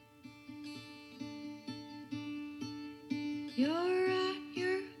You're at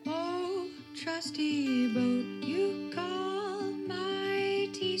your old trusty boat. You call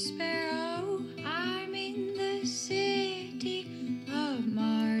mighty sparrow. I'm in the city of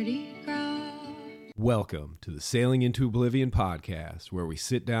Mardi Gras. Welcome to the Sailing into Oblivion podcast, where we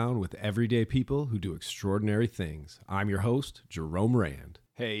sit down with everyday people who do extraordinary things. I'm your host, Jerome Rand.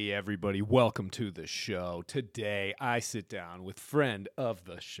 Hey everybody, welcome to the show. Today I sit down with friend of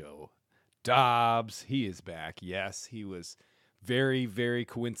the show, Dobbs. He is back. Yes, he was very, very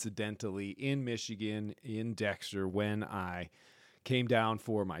coincidentally in Michigan, in Dexter, when I came down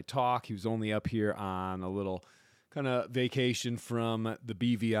for my talk. He was only up here on a little kind of vacation from the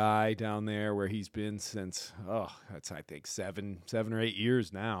BVI down there, where he's been since, that's I think 7 or 8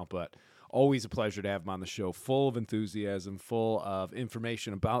 years now. But always a pleasure to have him on the show, full of enthusiasm, full of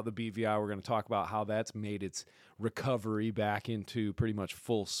information about the BVI. We're going to talk about how that's made its recovery back into pretty much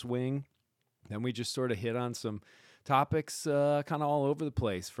full swing. Then we just sort of hit on some topics kind of all over the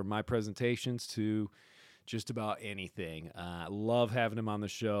place, from my presentations to just about anything. Love having him on the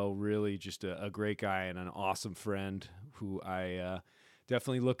show. Really just a great guy and an awesome friend who I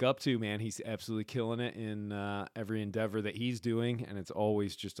definitely look up to, man. He's absolutely killing it in every endeavor that he's doing, and it's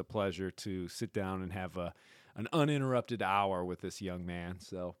always just a pleasure to sit down and have an uninterrupted hour with this young man.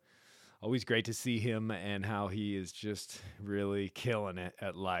 So always great to see him and how he is just really killing it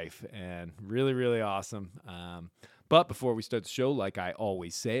at life, and really, really awesome. But before we start the show, like I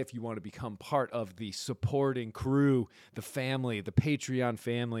always say, if you want to become part of the supporting crew, the family, the Patreon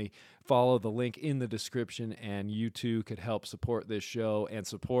family, follow the link in the description, and you too could help support this show and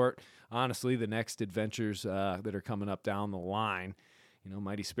support, honestly, the next adventures that are coming up down the line. You know,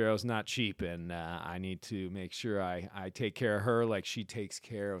 Mighty Sparrow's not cheap, and I need to make sure I take care of her like she takes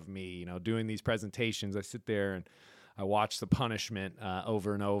care of me. You know, doing these presentations, I sit there and I watch the punishment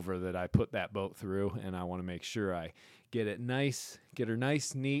over and over that I put that boat through, and I want to make sure I get her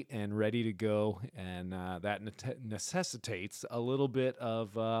nice, neat, and ready to go. And that necessitates a little bit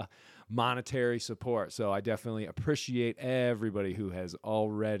of monetary support. So I definitely appreciate everybody who has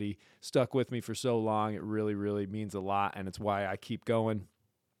already stuck with me for so long. It really, really means a lot, and it's why I keep going.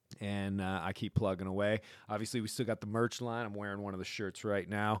 And I keep plugging away. Obviously, we still got the merch line. I'm wearing one of the shirts right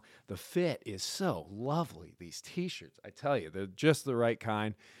now. The fit is so lovely. These T-shirts, I tell you, they're just the right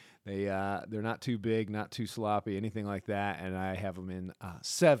kind. They're not too big, not too sloppy, anything like that. And I have them in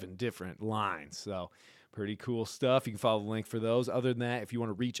 7 different lines. So pretty cool stuff. You can follow the link for those. Other than that, if you want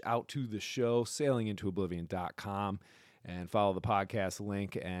to reach out to the show, sailingintooblivion.com. and follow the podcast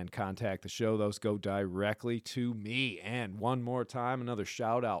link and contact the show. Those go directly to me. And one more time, another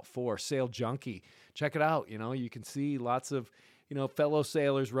shout out for Sail Junkie. Check it out. You know, you can see lots of, fellow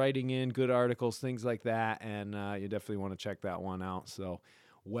sailors writing in good articles, things like that. And you definitely want to check that one out. So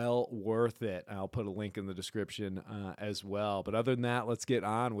well worth it. I'll put a link in the description as well. But other than that, let's get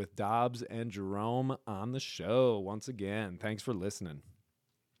on with Dobbs and Jerome on the show. Once again, thanks for listening.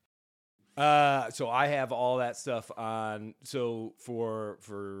 So I have all that stuff on. So for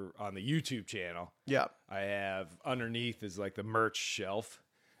on the YouTube channel, yeah, I have underneath is like the merch shelf,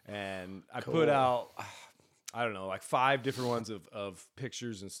 and I Cool. put out, I don't know, like 5 different ones of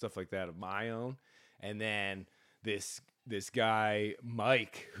pictures and stuff like that of my own, and then this guy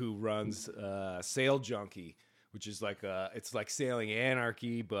Mike who runs Sail Junkie, which is like it's like Sailing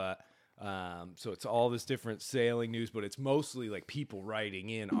Anarchy, but. So it's all this different sailing news, but it's mostly like people writing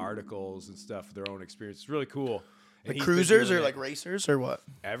in articles and stuff, their own experience. It's really cool. Like cruisers or like racers or what?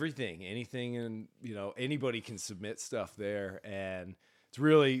 Everything, anything. And, anybody can submit stuff there. And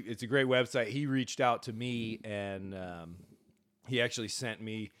it's a great website. He reached out to me, and he actually sent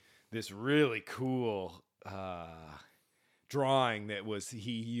me this really cool drawing that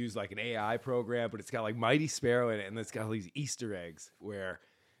he used like an AI program, but it's got like Mighty Sparrow in it, and it's got all these Easter eggs where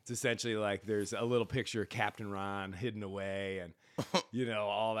it's essentially like there's a little picture of Captain Ron hidden away, and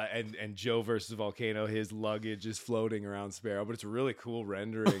all that, and Joe versus Volcano, his luggage is floating around Sparrow, but it's a really cool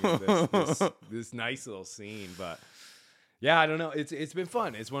rendering of this nice little scene. But yeah, I don't know, it's been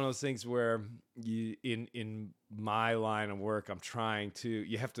fun. It's one of those things where you in my line of work,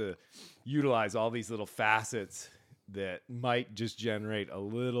 you have to utilize all these little facets that might just generate a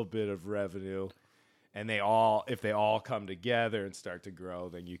little bit of revenue. And if they all come together and start to grow,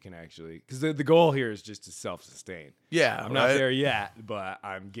 then you can actually, because the goal here is just to self-sustain. Yeah, I'm not there yet, but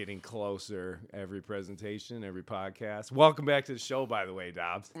I'm getting closer every presentation, every podcast. Welcome back to the show, by the way,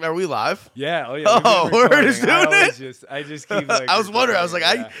 Dobbs. Are we live? Yeah. Oh, yeah. Oh, we're just doing it? I just keep like... I was wondering. I was like,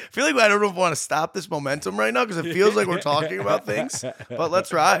 I feel like I don't know if I want to stop this momentum right now because it feels like we're talking about things, but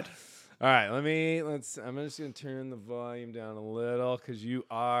let's ride. All right, I'm just going to turn the volume down a little because you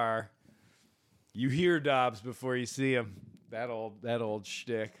hear Dobbs before you see him. That old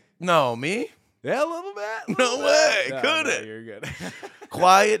shtick. No, me? Yeah, a little bit. No way. Couldn't. No, you're good.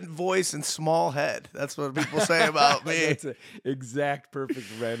 Quiet voice and small head. That's what people say about me. That's an exact perfect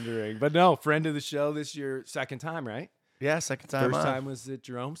rendering. But no, friend of the show this year, second time, right? Yeah, second time. First time was at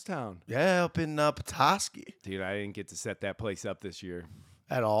Jeromestown. Yeah, up in Petoskey. Dude, I didn't get to set that place up this year.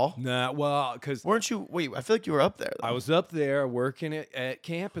 At all? Nah, well, because Weren't you? Wait, I feel like you were up there, though. I was up there working at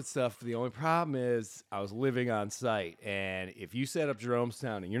camp and stuff. The only problem is I was living on site. And if you set up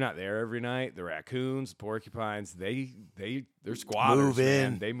Jeromestown and you're not there every night, the raccoons, the porcupines, they're squatters. Move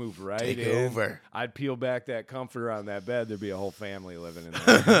in. Man. They move right Take in. over. I'd peel back that comforter on that bed. There'd be a whole family living in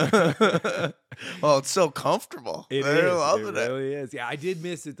there. Oh, it's so comfortable. They're loving It really is. Yeah, I did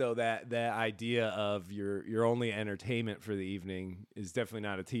miss it though. That idea of your only entertainment for the evening is definitely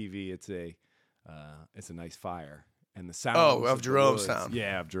not a TV. It's a nice fire and the sound. Oh, of Jeromestown.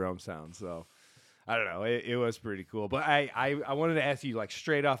 Yeah, of Jeromestown. So I don't know. It was pretty cool. But I wanted to ask you like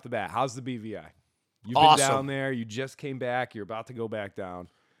straight off the bat, how's the BVI? You've Awesome. been down there. You just came back. You're about to go back down.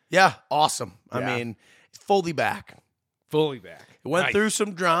 Yeah, awesome. Yeah. I mean, fully back. Fully back. It went Nice. through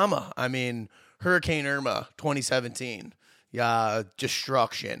some drama. I mean, Hurricane Irma 2017. Yeah,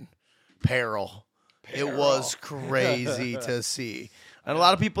 destruction, peril. It was crazy to see. And a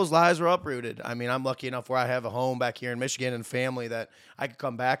lot of people's lives were uprooted. I mean, I'm lucky enough where I have a home back here in Michigan and family that I could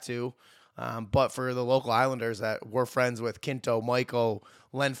come back to. But for the local Islanders that we're friends with, Kinto, Michael,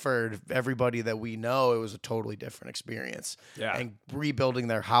 Lenford, everybody that we know, it was a totally different experience. Yeah. And rebuilding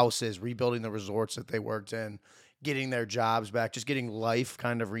their houses, rebuilding the resorts that they worked in, getting their jobs back, just getting life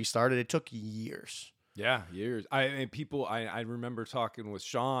kind of restarted. It took years. Yeah, years. I remember talking with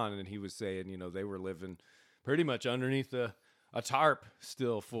Sean, and he was saying, they were living pretty much underneath a tarp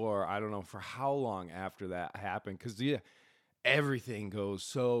still for, I don't know, for how long after that happened. Because, everything goes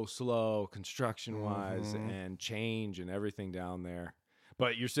so slow construction-wise and change and everything down there.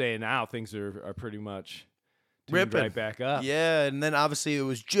 But you're saying now things are pretty much tuned right back up. Yeah, and then obviously it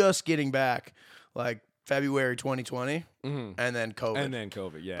was just getting back, like February 2020, and then COVID. And then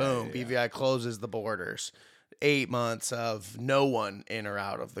COVID, yeah. Boom, yeah. BVI closes the borders. 8 months of no one in or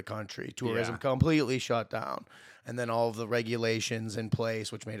out of the country. Tourism completely shut down. And then all of the regulations in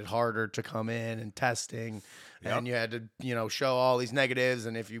place, which made it harder to come in and testing. Yep. And you had to, show all these negatives.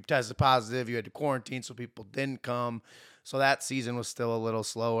 And if you tested positive, you had to quarantine so people didn't come. So that season was still a little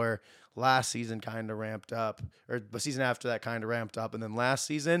slower. Last season kind of ramped up, or the season after that kind of ramped up. And then last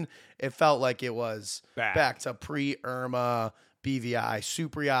season, it felt like it was back to pre-Irma BVI,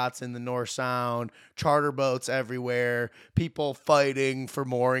 super yachts in the North Sound, charter boats everywhere, people fighting for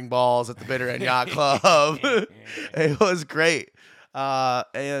mooring balls at the Bitter End Yacht Club. It was great.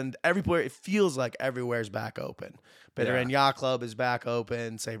 And everywhere, it feels like everywhere's back open. Bitter End Yacht Club is back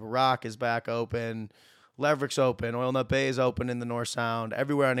open. Sabre Rock is back open. Leverick's open. Oil Nut Bay is open in the North Sound.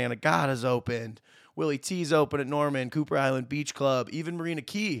 Everywhere on Anegada's opened. Willie T's open at Norman. Cooper Island Beach Club. Even Marina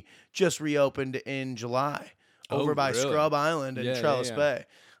Key just reopened in July. Over by really? Scrub Island and Trellis yeah. Bay.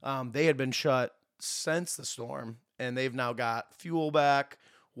 They had been shut since the storm, and they've now got fuel back,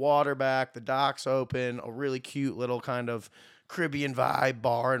 water back, the docks open, a really cute little kind of Caribbean vibe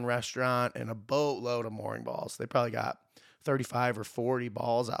bar and restaurant, and a boatload of mooring balls. They probably got 35 or 40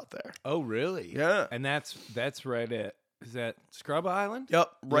 balls out there. Oh, really? Yeah. And that's right at, is that Scrub Island?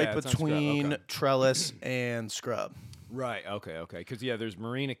 Yep, right Yeah, it's on Scrub, between okay. Trellis and Scrub. Right, okay. Because, there's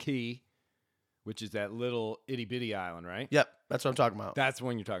Marina Key, which is that little itty-bitty island, right? Yep, that's what I'm talking about. That's the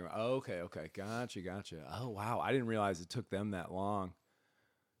one you're talking about. Oh, okay. Gotcha. Oh, wow. I didn't realize it took them that long.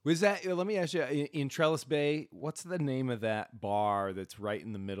 Was that, let me ask you, in Trellis Bay, what's the name of that bar that's right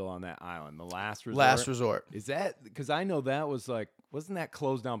in the middle on that island? The Last Resort? Last Resort. Is that, because I know that was like, wasn't that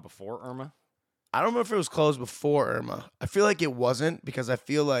closed down before Irma? I don't know if it was closed before Irma. I feel like it wasn't because I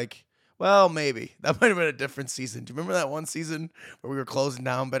feel like, well, maybe. That might have been a different season. Do you remember that one season where we were closing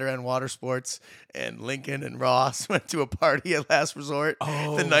down Better End Water Sports and Lincoln and Ross went to a party at Last Resort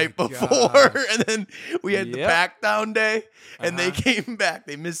the night before? gosh. And then we had the pack down day and they came back.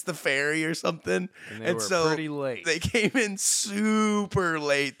 They missed the ferry or something. And they were pretty late. They came in super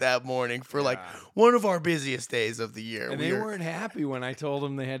late that morning for like one of our busiest days of the year. And they weren't happy when I told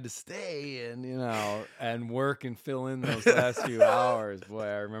them they had to stay and, and work and fill in those last few hours. Boy,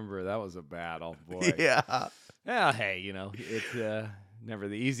 I remember that was a battle, boy. Yeah. Yeah, hey, it's never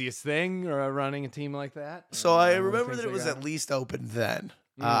the easiest thing running a team like that. So I remember that it was at least open then.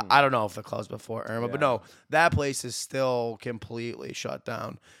 I don't know if it closed before Irma, but no, that place is still completely shut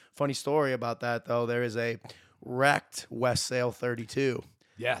down. Funny story about that, though. There is a wrecked West Sail 32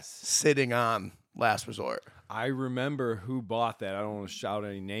 Yes. sitting on Last Resort. I remember who bought that. I don't want to shout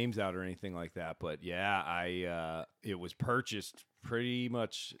any names out or anything like that, but yeah, it was purchased pretty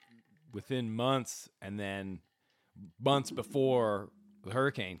much within months, and then months before the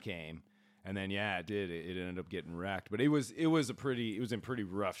hurricane came, and then it did. It ended up getting wrecked, but it was in pretty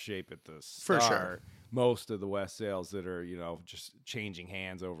rough shape at the start. For sure. Most of the West Sails that are just changing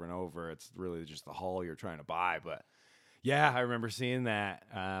hands over and over, it's really just the hull you're trying to buy. But yeah, I remember seeing that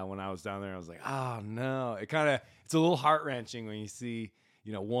when I was down there. I was like, oh no, it's a little heart wrenching when you see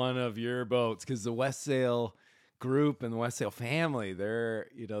one of your boats, because the West Sail group and the West Sail family, they're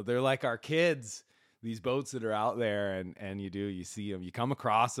like our kids. These boats that are out there, and you see them, you come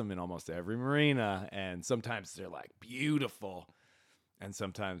across them in almost every marina, and sometimes they're like beautiful, and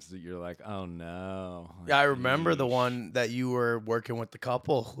sometimes you're like, oh no. Yeah, I remember the one that you were working with the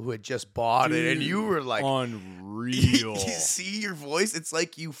couple who had just bought it, and you were like, unreal. You see your voice? It's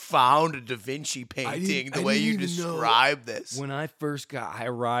like you found a Da Vinci painting the way you described this. When I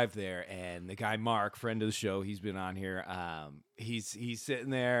arrived there, and the guy Mark, friend of the show, he's been on here. He's sitting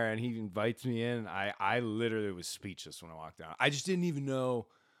there, and he invites me in. I literally was speechless when I walked down. I just didn't even know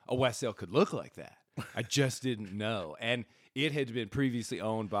a West Sail could look like that. I just didn't know. And it had been previously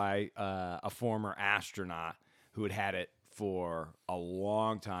owned by a former astronaut who had it for a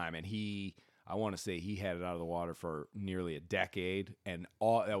long time, and I want to say he had it out of the water for nearly a decade, and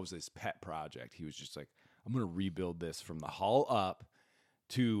that was his pet project. He was just like, I'm going to rebuild this from the hull up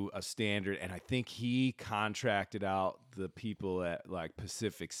to a standard, and I think he contracted out the people at like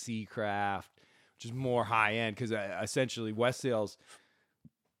Pacific Seacraft, which is more high end, because essentially West Sail's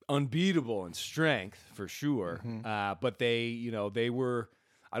unbeatable in strength for sure, but they were,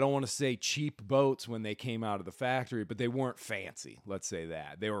 I don't want to say cheap boats when they came out of the factory, but they weren't fancy. Let's say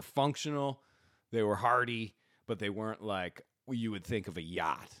that they were functional, they were hardy, but they weren't like you would think of a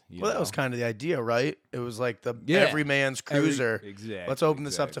yacht. That was kind of the idea, right? It was like the everyman's cruiser. Exactly. Let's open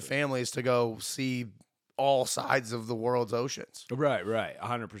this up to families to go see all sides of the world's oceans. Right,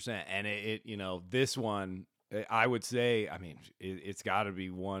 100%. And it this one, I would say, I mean, it's got to be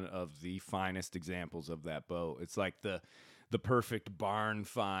one of the finest examples of that boat. It's like the perfect barn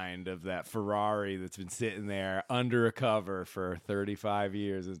find of that Ferrari that's been sitting there under a cover for 35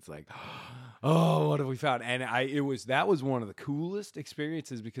 years. It's like, oh, what have we found? And that was one of the coolest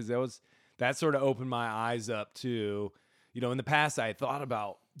experiences, because that sort of opened my eyes up to, in the past I had thought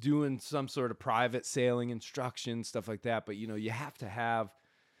about doing some sort of private sailing instruction, stuff like that. But, you have to have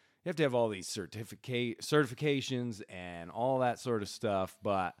all these certifications and all that sort of stuff.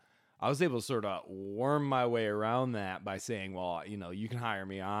 But I was able to sort of worm my way around that by saying, well, you can hire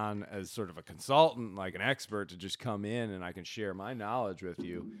me on as sort of a consultant, like an expert, to just come in and I can share my knowledge with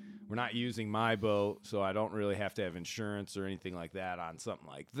you. We're not using my boat, so I don't really have to have insurance or anything like that on something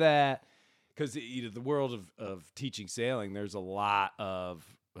like that. Because the world of teaching sailing, there's a lot of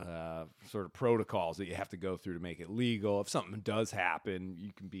sort of protocols that you have to go through to make it legal. If something does happen,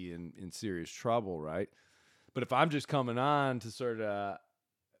 you can be in serious trouble, right? But if I'm just coming on to sort of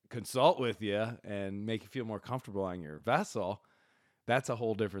consult with you and make you feel more comfortable on your vessel, that's a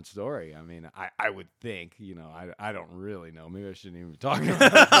whole different story. I mean, I would think, I don't really know. Maybe I shouldn't even be talking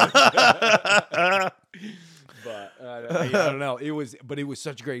about that. But I don't know. It was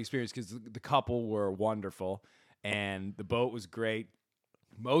such a great experience, because the couple were wonderful, and the boat was great.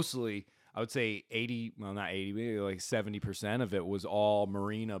 Mostly, I would say 80, well, not 80, maybe like 70% of it was all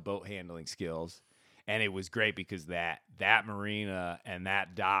marina boat handling skills. And it was great because that marina and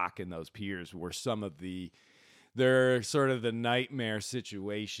that dock and those piers were they're sort of the nightmare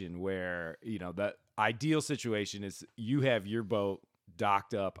situation where, the ideal situation is you have your boat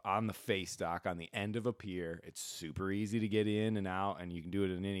docked up on the face dock on the end of a pier. It's super easy to get in and out, and you can do it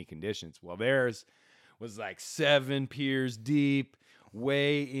in any conditions. Well, theirs was like 7 piers deep,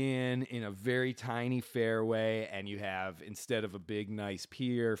 way in a very tiny fairway, and you have, instead of a big nice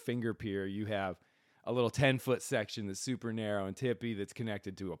finger pier, you have a little 10-foot section that's super narrow and tippy that's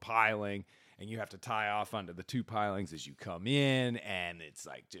connected to a piling, and you have to tie off onto the 2 pilings as you come in, and it's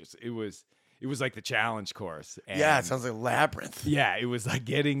like it was like the challenge course. And yeah, it sounds like a labyrinth. Yeah, it was like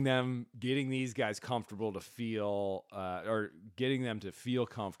getting these guys comfortable to feel, or getting them to feel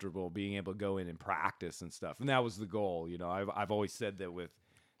comfortable being able to go in and practice and stuff. And that was the goal. I've always said that with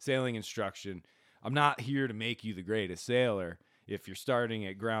sailing instruction, I'm not here to make you the greatest sailor. If you're starting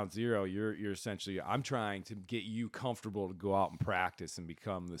at ground zero, you're essentially, I'm trying to get you comfortable to go out and practice and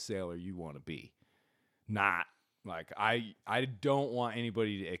become the sailor you want to be. Not like, I don't want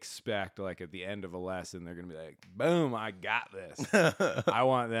anybody to expect, like, at the end of a lesson, they're going to be like, boom, I got this. I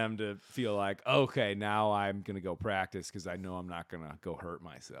want them to feel like, okay, now I'm going to go practice because I know I'm not going to go hurt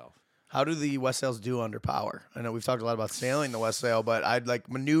myself. How do the West Sails do under power? I know we've talked a lot about sailing the West Sail, but I'd like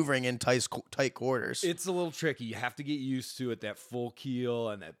maneuvering in tight quarters. It's a little tricky. You have to get used to it, that full keel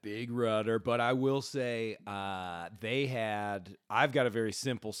and that big rudder. But I will say I've got a very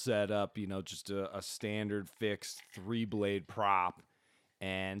simple setup, just a standard fixed 3-blade prop.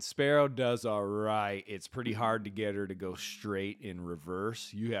 And Sparrow does all right. It's pretty hard to get her to go straight in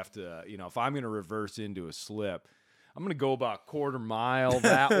reverse. You have to, if I'm going to reverse into a slip, I'm going to go about a quarter mile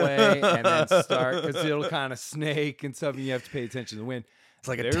that way and then start because it'll kind of snake and stuff. And you have to pay attention to the wind. It's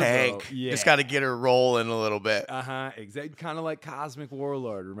like a tank. Yeah. Just got to get her rolling a little bit. Exactly. Kind of like Cosmic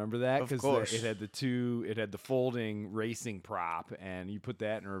Warlord. Remember that? Of course. It had the folding racing prop, and you put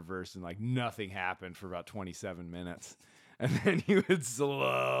that in reverse, and like nothing happened for about 27 minutes, and then you would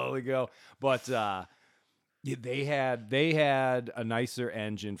slowly go. But they had a nicer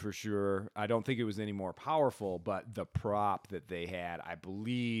engine for sure. I don't think it was any more powerful, but the prop that they had, I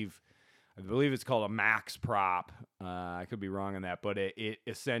believe it's called a max prop. I could be wrong on that, but it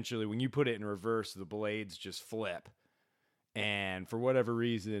essentially, when you put it in reverse, the blades just flip. And for whatever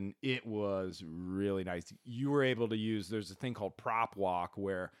reason, it was really nice. You were able to use, there's a thing called prop walk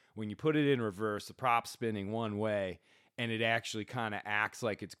where when you put it in reverse, the prop's spinning one way, and it actually kind of acts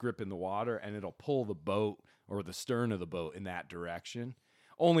like it's gripping the water, and it'll pull the boat or the stern of the boat in that direction,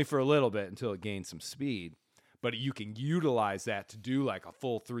 only for a little bit until it gains some speed. But you can utilize that to do like a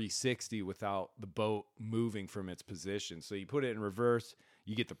full 360 without the boat moving from its position. So you put it in reverse,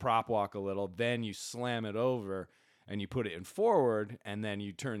 you get the prop walk a little, then you slam it over and you put it in forward, and then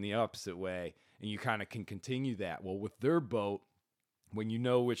you turn the opposite way, and you kind of can continue that. Well, with their boat, when you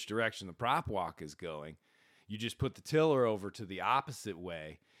know which direction the prop walk is going, you just put the tiller over to the opposite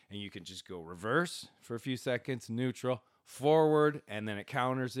way, and you can just go reverse for a few seconds, neutral, forward, and then it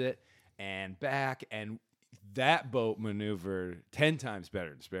counters it, and back. And that boat maneuvered 10 times better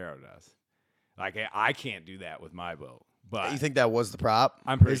than Sparrow does. Like, I can't do that with my boat. But you think that was the prop?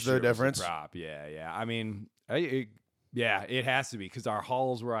 I'm pretty Is sure there a it was difference? the prop. Yeah. I mean, it has to be because our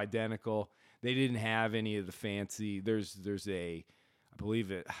hulls were identical. They didn't have any of the fancy. There's I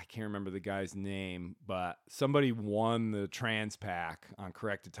believe I can't remember the guy's name, but somebody won the Transpac on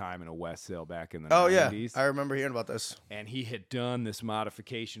corrected time in a West Sail back in the 90s. Yeah, I remember hearing about this. And he had done this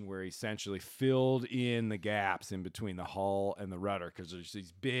modification where he essentially filled in the gaps in between the hull and the rudder, because there's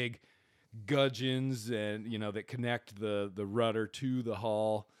these big gudgeons and that connect the rudder to the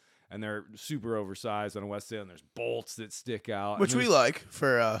hull, and they're super oversized on a West Sail, and there's bolts that stick out. Which we like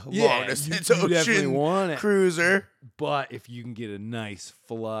for a long distance you definitely ocean want it. Cruiser. But if you can get a nice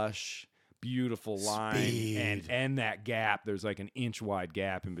flush, beautiful line Speed. and that gap, there's like an inch wide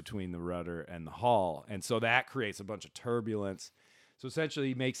gap in between the rudder and the hull. And so that creates a bunch of turbulence. So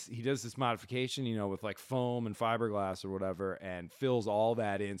essentially he does this modification, with like foam and fiberglass or whatever, and fills all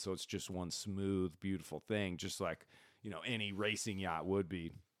that in so it's just one smooth, beautiful thing, just like, any racing yacht would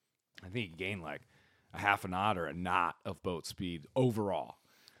be. I think he gained like a half a knot or a knot of boat speed overall.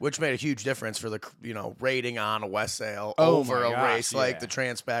 Which made a huge difference for the, rating on a West Sail Oh over my a gosh, race like yeah. the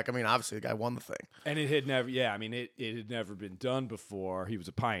Transpac. I mean, obviously the guy won the thing. And it had never, it had never been done before. He was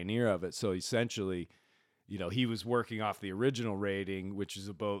a pioneer of it. So essentially, he was working off the original rating, which is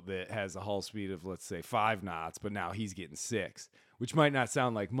a boat that has a hull speed of, let's say, 5 knots, but now he's getting 6, which might not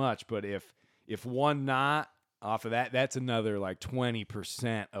sound like much, but if 1 knot off of that, that's another like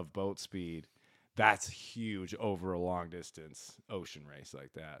 20% of boat speed. That's huge over a long distance ocean race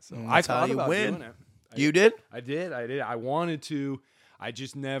like that. So I thought about doing it. You did? I did. I wanted to. I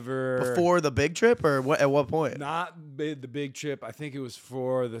just never. Before the big trip, or at what point? Not the big trip. I think it was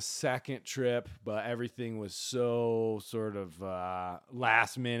for the second trip, but everything was so sort of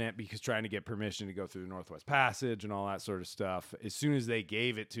last minute because trying to get permission to go through the Northwest Passage and all that sort of stuff. As soon as they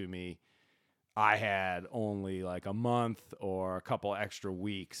gave it to me, I had only like a month or a couple extra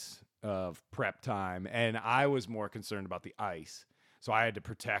weeks of prep time, and I was more concerned about the ice. So I had to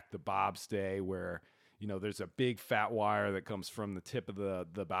protect the bobstay where, there's a big fat wire that comes from the tip of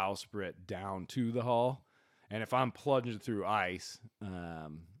the bowsprit down to the hull. And if I'm plunging through ice,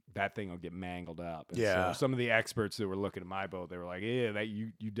 that thing will get mangled up. And yeah. So some of the experts that were looking at my boat, they were like, yeah, that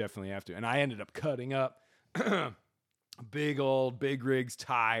you definitely have to. And I ended up cutting up a big rigs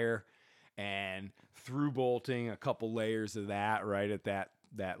tire and through bolting a couple layers of that right at that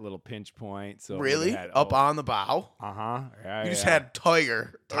little pinch point. So really? Up on the bow? Uh-huh. Yeah, you just had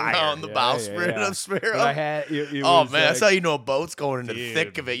tire around the bowsprit of Sparrow? But I had, it oh, was man, like, that's how you know a boat's going into the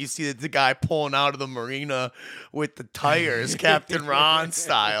thick of it. You see the guy pulling out of the marina with the tires, Captain Ron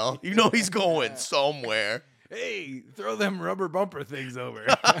style. You know he's going somewhere. Hey, throw them rubber bumper things over.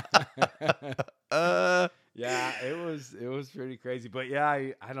 Yeah, it was pretty crazy. But yeah,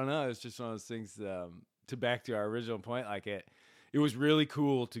 I don't know. It's just one of those things. To back to our original point, like it was really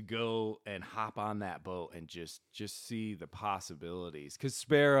cool to go and hop on that boat and just see the possibilities. Because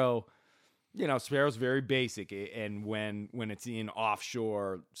Sparrow's very basic, and when it's in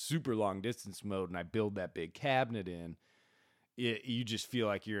offshore super long distance mode, and I build that big cabinet in, you just feel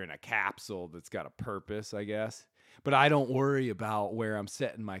like you're in a capsule that's got a purpose, I guess. But I don't worry about where I'm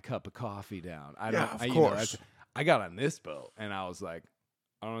setting my cup of coffee down. Of course. I got on this boat and I was like,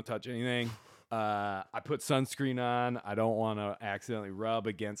 I don't want to touch anything. I put sunscreen on. I don't want to accidentally rub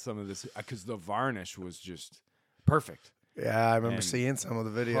against some of this because the varnish was just perfect. Yeah, I remember seeing some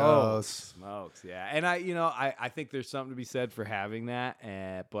of the videos. Oh, smokes, yeah. And I think there's something to be said for having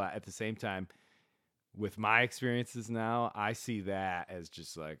that. But at the same time, with my experiences now, I see that as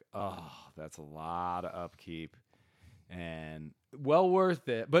just like, oh, that's a lot of upkeep and well worth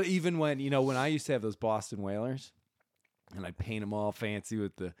it. But even when I used to have those Boston Whalers and I'd paint them all fancy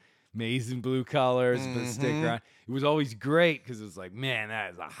with the maize and blue colors, put a sticker on, it was always great because it was like, man,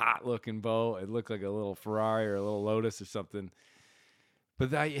 that is a hot looking boat. It looked like a little Ferrari or a little Lotus or something.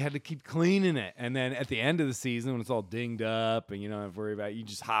 But that you had to keep cleaning it. And then at the end of the season, when it's all dinged up and you don't have to worry about it, you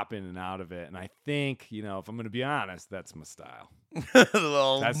just hop in and out of it. And I think, if I'm going to be honest, that's my style. A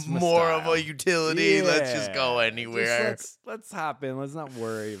little more of a utility. Yeah. Let's just go anywhere. Let's hop in. Let's not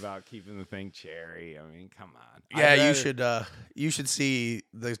worry about keeping the thing cherry. I mean, come on. Yeah, you should see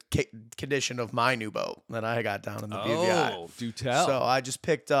the condition of my new boat that I got down in the BVI. Oh, do tell. So I just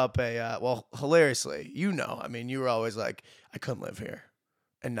picked up hilariously, I mean, you were always like, I couldn't live here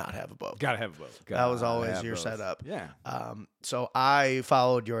and not have a boat. Gotta have a boat. That was always your both. setup. Yeah. So I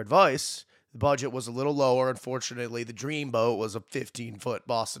followed your advice. The budget was a little lower. Unfortunately, the dream boat was a 15-foot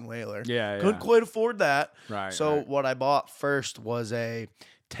Boston Whaler. Yeah. Couldn't quite afford that. Right. So right. what I bought first was a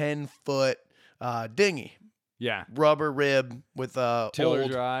 10-foot dinghy. Yeah. Rubber rib with a Tiller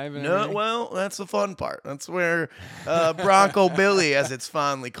old, drive. And no, everything? well, that's the fun part. That's where Bronco Billy, as it's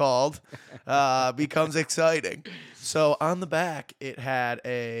fondly called, becomes exciting. So on the back, it had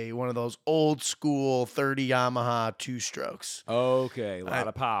one of those old school 30 Yamaha 2-strokes. Okay, a lot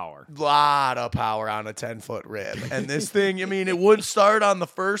of power. Lot of power on a 10-foot rib. And this thing, I mean, it wouldn't start on the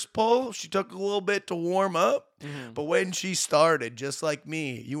first pull. She took a little bit to warm up. Mm-hmm. But when she started, just like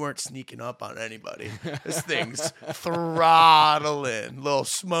me, you weren't sneaking up on anybody. This thing's throttling. Little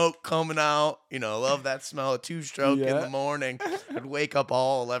smoke coming out. Love that smell of 2-stroke in the morning. I'd wake up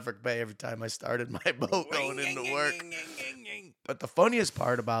all Electric Bay every time I started my boat going into work. But the funniest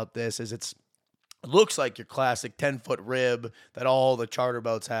part about this is it looks like your classic 10-foot rib that all the charter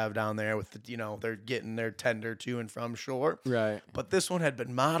boats have down there with they're getting their tender to and from shore. Right. But this one had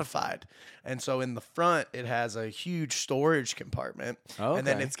been modified. And so in the front, it has a huge storage compartment. Okay. And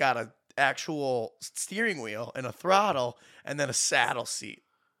then it's got an actual steering wheel and a throttle and then a saddle seat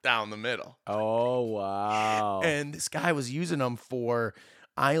down the middle. Oh, wow. And this guy was using them for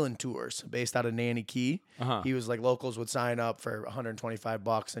island tours based out of Nanny Key. Uh-huh. He was like, locals would sign up for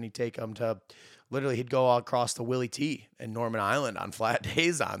 $125 and he'd take them to literally, he'd go all across the Willie T and Norman Island on flat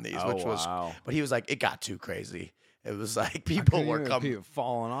days on these, but he was like, it got too crazy. It was like people were coming,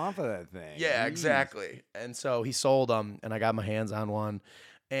 falling off of that thing. Yeah, exactly. And so he sold them, and I got my hands on one,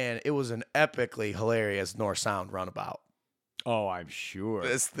 and it was an epically hilarious North Sound runabout. Oh, I'm sure.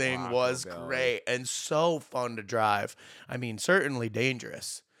 This thing was great and so fun to drive. I mean, certainly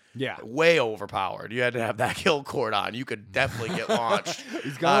dangerous. Yeah. Way overpowered. You had to have that kill cord on. You could definitely get launched.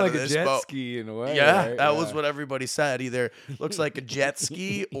 He's got like a jet ski in a way. Yeah, right? That was what everybody said. Either looks like a jet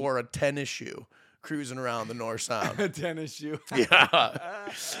ski or a tennis shoe cruising around the North Sound. A tennis shoe. Yeah.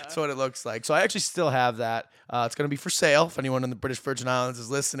 That's what it looks like. So I actually still have that. It's going to be for sale if anyone in the British Virgin Islands is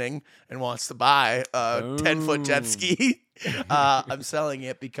listening and wants to buy a 10-foot jet ski. I'm selling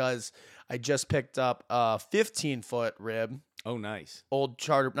it because I just picked up a 15-foot rib. Oh, nice.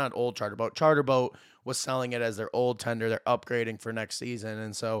 Charter boat was selling it as their old tender. They're upgrading for next season.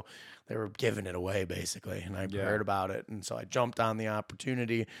 And so they were giving it away basically. And I heard about it. And so I jumped on the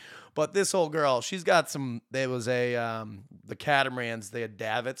opportunity. But this old girl, she's got there was the catamarans, they had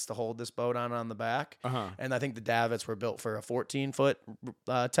davits to hold this boat on the back. Uh-huh. And I think the davits were built for a 14-foot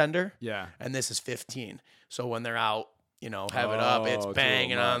tender. Yeah. And this is 15. So when they're out, have it up, it's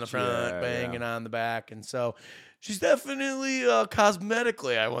banging on the front, banging on the back. And so she's definitely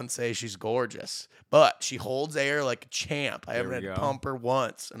cosmetically, I wouldn't say she's gorgeous, but she holds air like a champ. I haven't had to pump her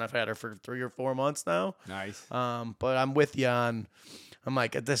once, and I've had her for 3 or 4 months now. Nice. But I'm with you on, I'm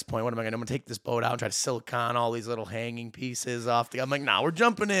like, at this point, what am I going to do? I'm going to take this boat out and try to silicone all these little hanging pieces off. I'm like, nah, we're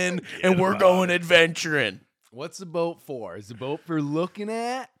jumping in, and we're going adventuring. What's the boat for? Is the boat for looking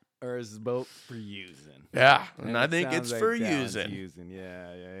at? or is the boat for using? Yeah, and I it think sounds it's like for that one's using.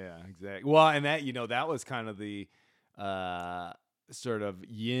 Yeah, exactly. Well, and that that was kind of the sort of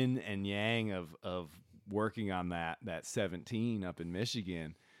yin and yang of working on that 17 up in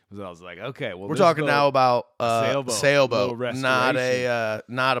Michigan. I was like, okay, well, We're talking now about little restoration.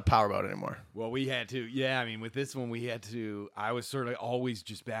 not a powerboat anymore. Well, we had to, yeah. I mean, with this one, we had to. I was sort of always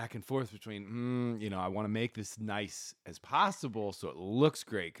just back and forth between, I want to make this nice as possible so it looks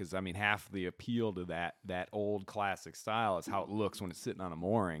great. Because I mean, half the appeal to that old classic style is how it looks when it's sitting on a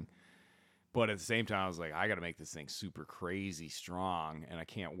mooring. But at the same time, I was like, I got to make this thing super crazy strong, and I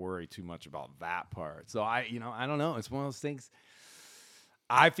can't worry too much about that part. So I don't know. It's one of those things.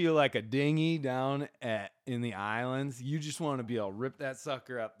 I feel like a dinghy down in the islands. You just want to be able to rip that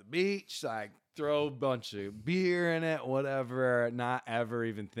sucker up the beach, like throw a bunch of beer in it, whatever. Not ever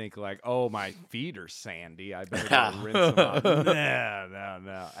even think like, oh, my feet are sandy. I better go rinse them off.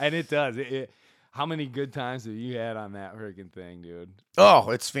 No. And it does. How many good times have you had on that freaking thing, dude? Oh,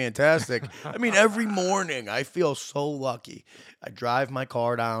 it's fantastic. I mean, every morning I feel so lucky. I drive my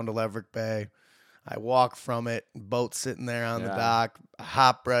car down to Leverick Bay. I walk from it, boat sitting there on the dock, I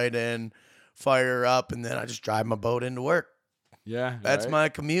hop right in, fire up, and then I just drive my boat into work. Yeah. That's my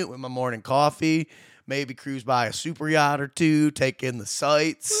commute with my morning coffee, maybe cruise by a super yacht or two, take in the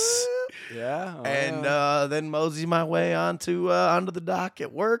sights. Yeah. And then mosey my way onto the dock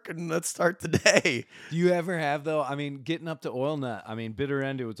at work, and let's start the day. Do you ever have, though, I mean, getting up to Oil Nut, I mean, bitter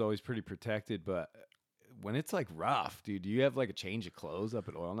end, it was always pretty protected, but when it's like rough, dude, do you have like a change of clothes up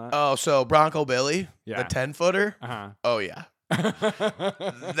at Oil Nut? Oh, so Bronco Billy, the 10-footer? Uh-huh. Oh, yeah.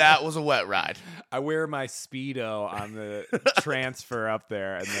 That was a wet ride. I wear my Speedo on the transfer up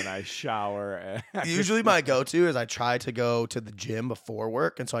there, and then I shower. Usually my go-to is I try to go to the gym before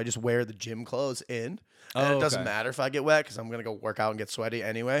work, and so I just wear the gym clothes in. And it doesn't matter if I get wet because I'm going to go work out and get sweaty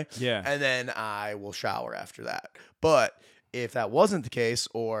anyway. Yeah. And then I will shower after that. But if that wasn't the case,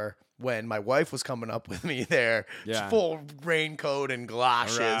 or when my wife was coming up with me there, full raincoat and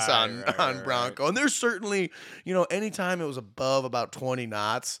galoshes on Bronco. And there's certainly, anytime it was above about 20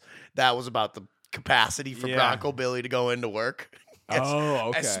 knots, that was about the capacity for Bronco Billy to go into work.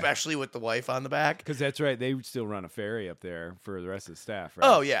 Okay. Especially with the wife on the back. Because that's right. They would still run a ferry up there for the rest of the staff, right?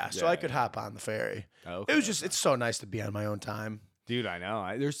 Oh, yeah. So I could hop on the ferry. Okay. It was just, it's so nice to be on my own time. Dude, I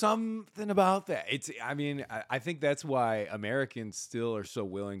know. There's something about that. I think that's why Americans still are so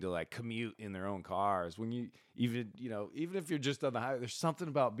willing to like commute in their own cars. When you even if you're just on the highway, there's something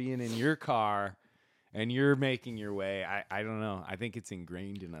about being in your car and you're making your way. I don't know. I think it's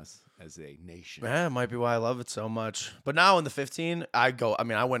ingrained in us as a nation. Yeah, it might be why I love it so much. But now in the 15, I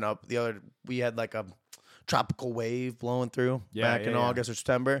went up we had like a tropical wave blowing through back in August or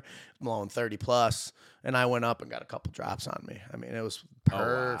September, blowing 30 plus. And I went up and got a couple drops on me. I mean, it was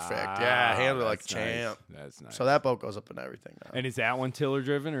perfect. Oh, wow. Yeah, handled it like a That's nice. champ. That's nice. So that boat goes up and everything now. And is that one tiller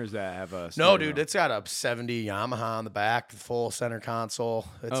driven or does that have a No, dude, it's got a 70 Yamaha on the back, full center console.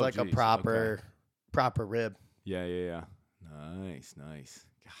 It's a proper rib. Yeah. Nice.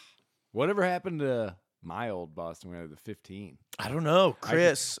 Whatever happened to my old Boston when I had the 15? I don't know.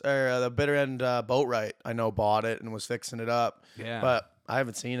 Chris, or the Bitter End Boatwright, I know bought it and was fixing it up. Yeah. But I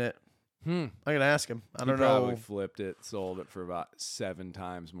haven't seen it. I can ask him. I don't know. Probably flipped it, sold it for about 7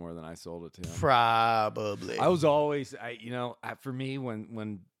 times more than I sold it to him. Probably. I was always, for me,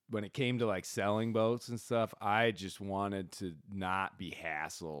 when it came to like selling boats and stuff, I just wanted to not be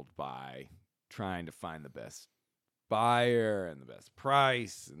hassled by trying to find the best buyer and the best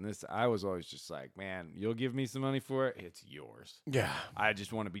price. And this, I was always just like, man, you'll give me some money for it, it's yours. Yeah. I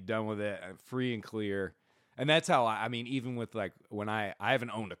just want to be done with it, free and clear. And that's how I mean, even with like when I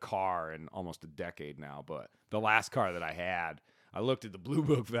haven't owned a car in almost a decade now, but the last car that I had, I looked at the Blue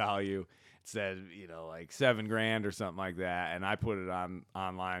Book value. It said, like $7,000 or something like that. And I put it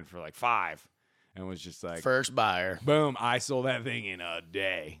online for like $5,000 and was just like, first buyer. Boom. I sold that thing in a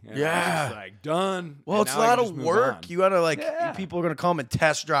day. And yeah. I was just like, done. Well, and it's a lot of work. You got to people are going to come and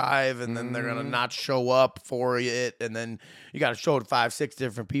test drive and then they're going to not show up for it. And then you got to show it to 5, 6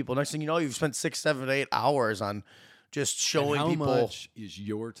 different people. Next thing you know, you've spent 6, 7, 8 hours on just showing people. How much is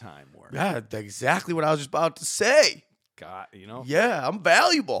your time worth? Yeah, that's exactly what I was just about to say. God, Yeah, I'm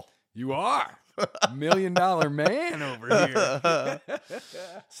valuable. You are. $1 million man over here.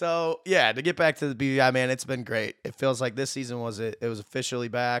 So, yeah, to get back to the BVI, man, it's been great. It feels like this season was officially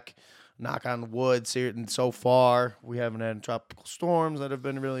back. Knock on wood, and so far, we haven't had tropical storms that have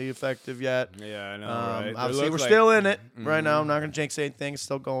been really effective yet. Yeah, I know, right? Obviously, we're still in it right now. I'm not going to jinx anything. It's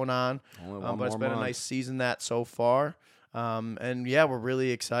still going on. But it's been a nice season so far. And, yeah, we're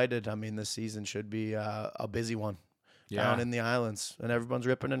really excited. I mean, this season should be a busy one. down in the islands, and everyone's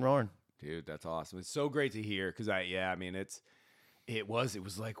ripping and roaring. Dude, that's awesome. It's so great to hear because I mean, it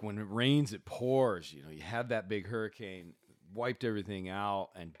was like when it rains, it pours. You know, you have that big hurricane, wiped everything out,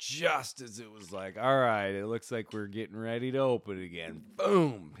 and just as it was like, all right, it looks like we're getting ready to open again,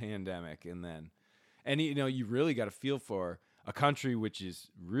 boom, pandemic, and you know, you really got to feel for a country which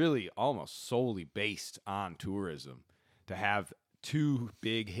is really almost solely based on tourism to have two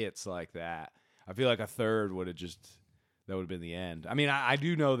big hits like that. I feel like a third would have been the end. I mean, I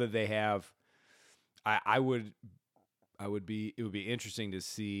do know that they have. It would be interesting to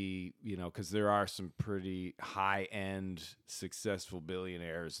see, you know, because there are some pretty high end successful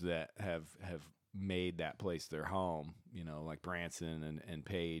billionaires that have made that place their home. You know, like Branson and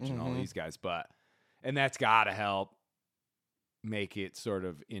Page and all these guys, and that's got to help make it sort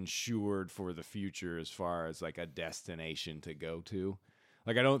of insured for the future as far as like a destination to go to.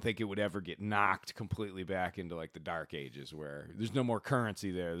 Like, I don't think it would ever get knocked completely back into, like, the dark ages where there's no more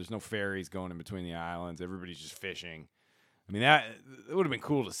currency there. There's no ferries going in between the islands. Everybody's just fishing. I mean, it would have been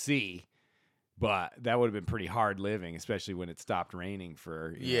cool to see, but that would have been pretty hard living, especially when it stopped raining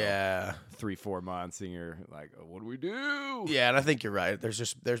for, you know, 3-4 months, and you're like, oh, what do we do? Yeah, and I think you're right.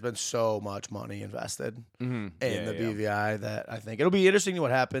 There's been so much money invested in the BVI that I think it'll be interesting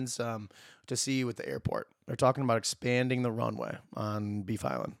what happens to see with the airport. They're talking about expanding the runway on Beef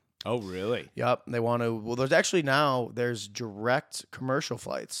Island. Oh, really? Yep. They want to. Well, there's direct commercial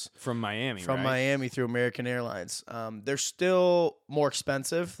flights from Miami, from right? Miami through American Airlines. They're still more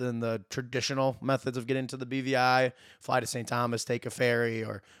expensive than the traditional methods of getting to the BVI. Fly to St. Thomas, take a ferry,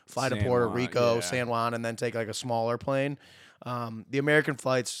 or fly to Puerto Rico, San Juan, and then take like a smaller plane. The American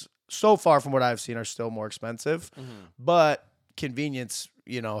flights, so far from what I've seen, are still more expensive, but convenience,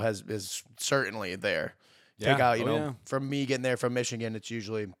 you know, is certainly there. Take out, you know, from me getting there from Michigan, it's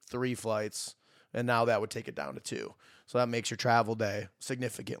usually 3 flights, and now that would take it down to 2. So that makes your travel day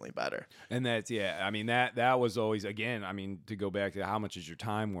significantly better. And that's, I mean, that was always, again, I mean, to go back to how much is your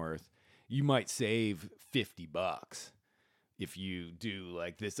time worth, you might save $50 if you do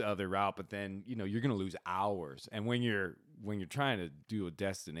like this other route, but then, you know, you're going to lose hours. And when you're trying to do a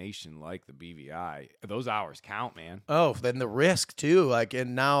destination like the BVI, those hours count, man. Oh, then the risk too. Like,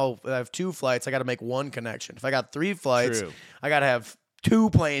 and now I have 2 flights. I got to make 1 connection. If I got 3 flights, I got to have 2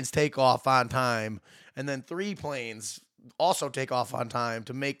 planes take off on time, and then 3 planes also take off on time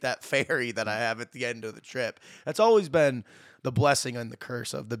to make that ferry that I have at the end of the trip. That's always been the blessing and the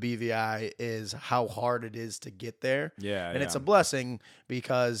curse of the BVI, is how hard it is to get there. Yeah. And it's a blessing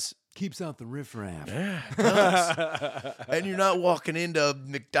because keeps out the riffraff. Yeah, it does. And you're not walking into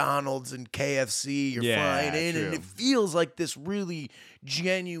McDonald's and KFC. You're flying in, and it feels like this really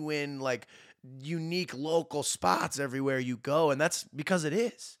genuine, like, unique local spots everywhere you go, and that's because it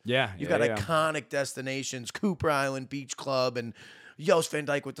is. You've got iconic destinations, Cooper Island Beach Club, and Joost Van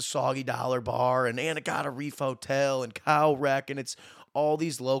Dyke with the Soggy Dollar Bar, and Anegada Reef Hotel, and Cow Wreck, and it's all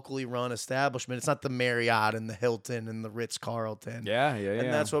these locally run establishments. It's not the Marriott and the Hilton and the Ritz-Carlton.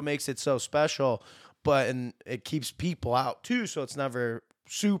 And that's what makes it so special. And it keeps people out too, so it's never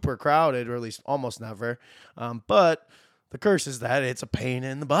super crowded, or at least almost never. But the curse is that it's a pain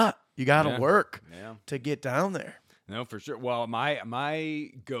in the butt. You got to work to get down there. No, for sure. Well,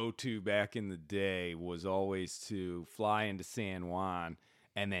 my go-to back in the day was always to fly into San Juan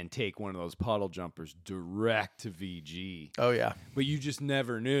and then take one of those puddle jumpers direct to VG. Oh, yeah. But you just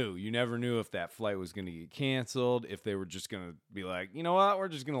never knew. You never knew if that flight was going to get canceled, if they were just going to be like, you know what, we're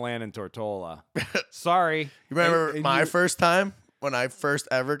just going to land in Tortola. Sorry. You remember my first time? When I first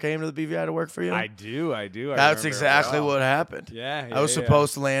ever came to the BVI to work for you? I do. That's exactly what happened. I was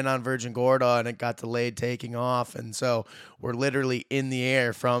supposed to land on Virgin Gorda, and it got delayed taking off. And so we're literally in the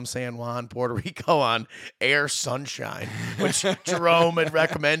air from San Juan, Puerto Rico on Air Sunshine, which Jerome had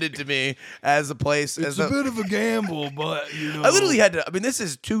recommended to me as a place. It's a bit of a gamble, but, you know. I literally had to, this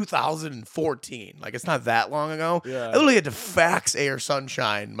is 2014. Like, it's not that long ago. I literally had to fax Air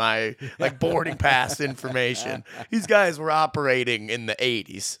Sunshine my, like, boarding pass information. These guys were operating in the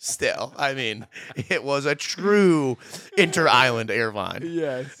 80s still. It was a true inter-island airline.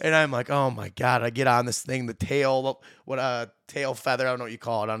 And I'm like, oh my God, I get on this thing, the tail feather, I don't know what you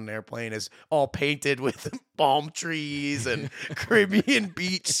call it on an airplane, is all painted with palm trees and Caribbean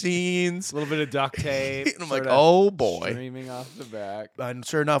beach scenes. A little bit of duct tape. And I'm like, oh boy. Streaming off the back. And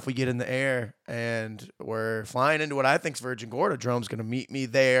sure enough, we get in the air and we're flying into what I think is Virgin Gorda. Jerome's going to meet me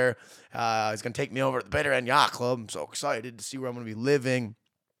there. He's going to take me over to the Better End Yacht Club. I'm so excited to see where I'm going to be living.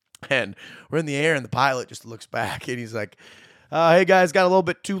 And we're in the air, and the pilot just looks back and he's like, hey guys, got a little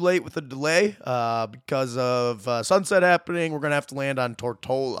bit too late with the delay because of sunset happening. We're going to have to land on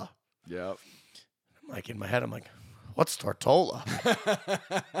Tortola. Yep. Like, in my head, I'm like, what's Tortola?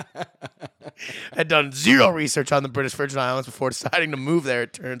 Had done zero research on the British Virgin Islands before deciding to move there,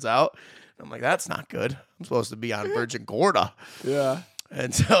 it turns out. I'm like, that's not good. I'm supposed to be on Virgin Gorda. Yeah.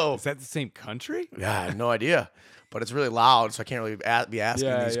 And so, Is that the same country? yeah, I had no idea. But it's really loud, so I can't really be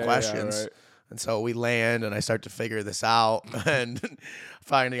asking these questions. right. And so we land, and I start to figure this out, and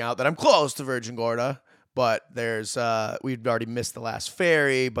finding out that I'm close to Virgin Gorda. But there's, we'd already missed the last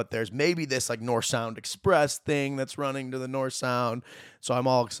ferry, but there's maybe this like North Sound Express thing that's running to the North Sound. So I'm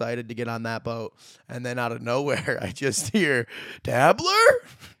all excited to get on that boat. And then out of nowhere, I just hear, Dabbler?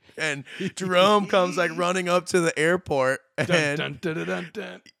 And Jerome comes like running up to the airport. And Dun, dun, dun, dun,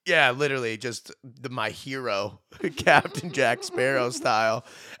 dun. yeah, literally just my hero, Captain Jack Sparrow style.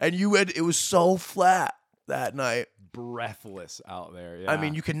 And it was so flat that night. Breathless out there. Yeah. I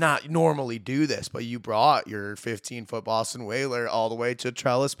mean, you could not normally do this, but you brought your 15-foot Boston Whaler all the way to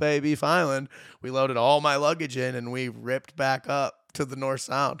Trellis Bay, Beef Island. We loaded all my luggage in, and we ripped back up to the North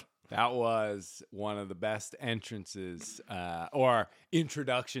Sound. That was one of the best entrances or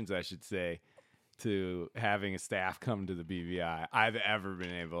introductions, I should say, to having a staff come to the BVI I've ever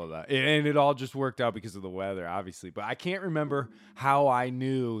been able to. And it all just worked out because of the weather, obviously. But I can't remember how I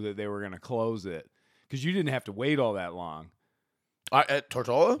knew that they were going to close it because you didn't have to wait all that long. At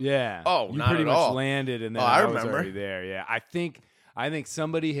Tortola? Yeah. Oh, you not pretty at much all. landed and then Oh, I was remember. already there. Yeah. I think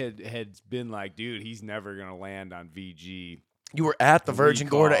somebody had been like, dude, he's never going to land on VG. You were at the Virgin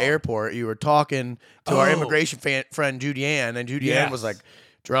Gorda Recall. Airport. You were talking to our immigration friend, Judy Ann, and Judy Ann was like,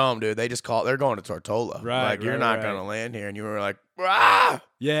 Jerome, dude, they just called. They're going to Tortola. Right, Like, you're right, not right. going to land here. And you were like, ah!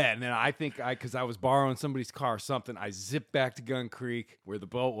 Yeah, and then I think because I was borrowing somebody's car or something, I zipped back to Gun Creek where the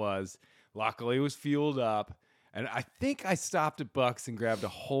boat was. Luckily, it was fueled up. And I think I stopped at Bucks and grabbed a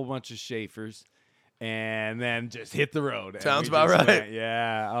whole bunch of Schaefer's and then just hit the road. And Sounds we about just right. went,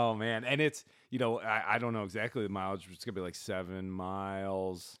 yeah. Oh, man. And it's, I don't know exactly the mileage, but it's going to be like 7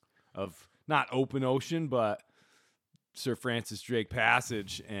 miles of not open ocean, but Sir Francis Drake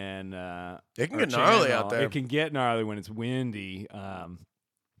Passage. And It can or get gnarly channel. out there. It can get gnarly when it's windy.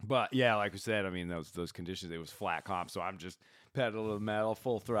 But yeah, like we said, I mean, those conditions, it was flat comp. So I'm just pedal to the metal,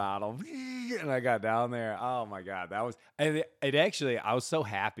 full throttle. And I got down there. Oh my God. That was, and it actually, I was so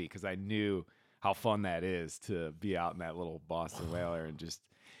happy because I knew how fun that is to be out in that little Boston Whaler and just,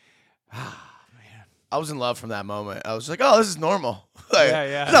 man. I was in love from that moment. I was like, oh, this is normal. Like,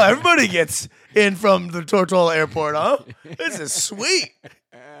 Yeah. No, everybody gets in from the Tortola Airport, huh? This is sweet.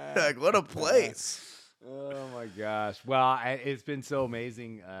 Like, what a place. Oh my gosh! Well, it's been so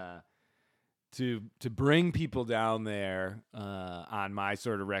amazing to bring people down there on my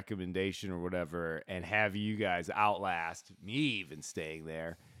sort of recommendation or whatever, and have you guys outlast me even staying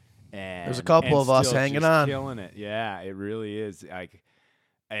there. And There's a couple of us still hanging just on. killing it. Yeah, it really is. Like,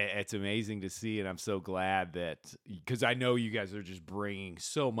 it's amazing to see, and I'm so glad that because I know you guys are just bringing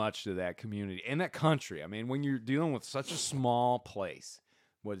so much to that community and that country. I mean, when you're dealing with such a small place.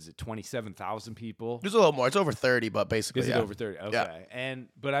 What is it, 27,000 people? There's a little more. It's over 30, but basically, Is it over 30? Okay. Yeah.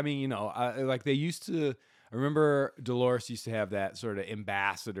 But I mean, like they used to, I remember Dolores used to have that sort of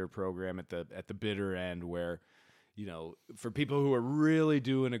ambassador program at the bitter end where, for people who are really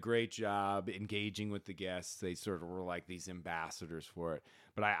doing a great job engaging with the guests, they sort of were like these ambassadors for it.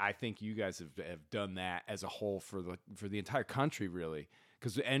 But I think you guys have done that as a whole for the entire country, really.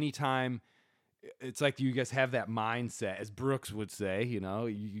 Because anytime, it's like you guys have that mindset, as Brooks would say,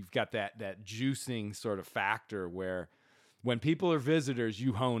 you've got that juicing sort of factor where when people are visitors,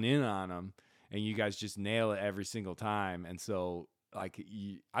 you hone in on them and you guys just nail it every single time. And so, like,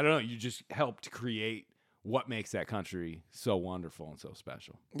 I don't know, you just helped create what makes that country so wonderful and so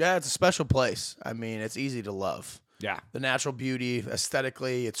special. Yeah, it's a special place. I mean, it's easy to love. Yeah. The natural beauty,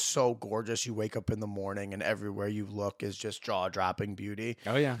 aesthetically, it's so gorgeous. You wake up in the morning and everywhere you look is just jaw-dropping beauty.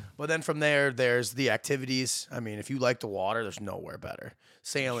 Oh, yeah. But then from there's the activities. I mean, if you like the water, there's nowhere better.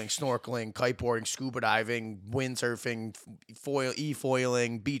 Sailing, snorkeling, kiteboarding, scuba diving, windsurfing,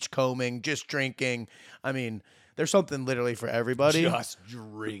 e-foiling, beach combing, just drinking. I mean, there's something literally for everybody. Just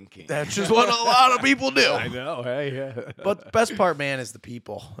drinking. That's just what a lot of people do. I know. Hey, yeah. But the best part, man, is the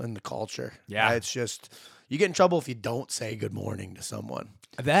people and the culture. Yeah. It's just, you get in trouble if you don't say good morning to someone.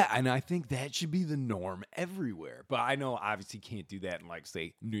 And I think that should be the norm everywhere. But I know obviously you can't do that in, like,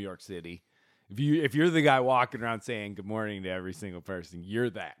 say, New York City. If you're the guy walking around saying good morning to every single person, you're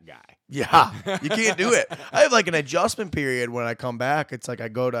that guy. Yeah, you can't do it. I have like an adjustment period when I come back. It's like I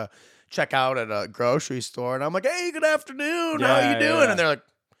go to check out at a grocery store and I'm like, hey, good afternoon. How you doing? Yeah. And they're like,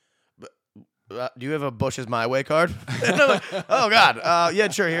 do you have a Bush's My Way card? And I'm like, oh, God. Yeah,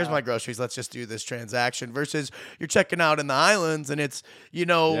 sure. Here's my groceries. Let's just do this transaction. Versus you're checking out in the islands and it's,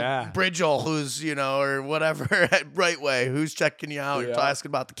 Bridgel who's, or whatever, Right Way, who's checking you out. You're asking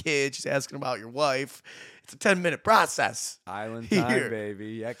about the kids. She's asking about your wife. It's a 10-minute process. Island time, baby.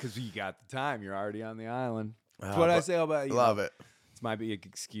 Yeah, because you got the time. You're already on the island. That's what I say about you. Love it. This might be an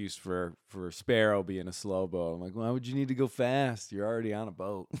excuse for Sparrow being a slow boat. I'm like, why would you need to go fast? You're already on a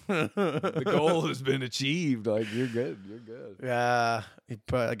boat. The goal has been achieved. Like, you're good. You're good. Yeah.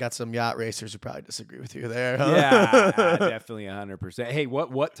 I got some yacht racers who probably disagree with you there. Huh? Yeah, definitely 100%. Hey,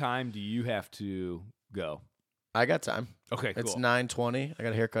 what time do you have to go? I got time. Okay, cool. It's 9:20. I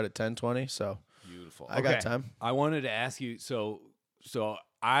got a haircut at 10:20, so beautiful. I got time. I wanted to ask you, so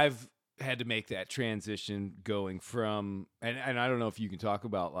I've had to make that transition going from, and I don't know if you can talk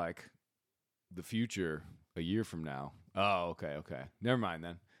about like the future a year from now. Oh, okay. Never mind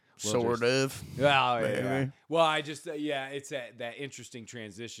then. Sort of. Well, yeah. Well, I just, it's that interesting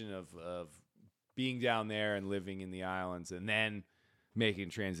transition of being down there and living in the islands and then making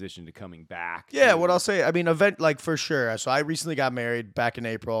transition to coming back. Yeah, what I'll say, for sure. So I recently got married back in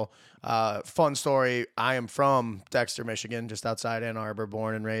April. Fun story. I am from Dexter, Michigan, just outside Ann Arbor,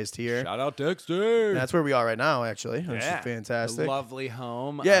 born and raised here. Shout out Dexter. And that's where we are right now, actually. Which is fantastic. A lovely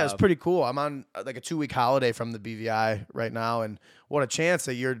home. Yeah, it's pretty cool. I'm on like a 2-week holiday from the BVI right now, and what a chance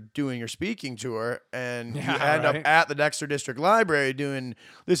that you're doing your speaking tour and you end up at the Dexter District Library doing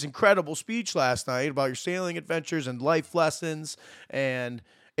this incredible speech last night about your sailing adventures and life lessons, and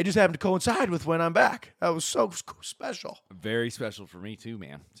it just happened to coincide with when I'm back. That was so special. Very special for me too,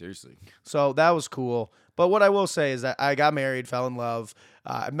 man. Seriously. So that was cool. But what I will say is that I got married, fell in love.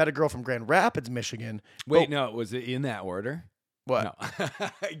 I met a girl from Grand Rapids, Michigan. Wait, no, was it in that order? What? No.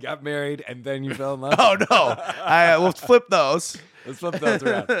 Got married and then you fell in love? Oh, no. We'll flip those. Let's flip those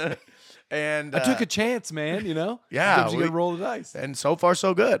around. And I took a chance, man, Yeah. You gotta roll the dice. And so far,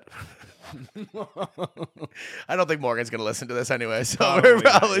 so good. I don't think Morgan's going to listen to this anyway, so we're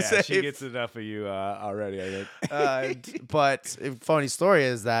probably safe. She gets enough of you already, I think. But a funny story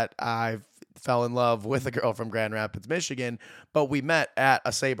is that I fell in love with a girl from Grand Rapids, Michigan, but we met at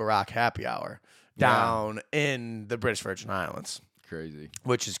a Sabre Rock happy hour down in the British Virgin Islands. Crazy.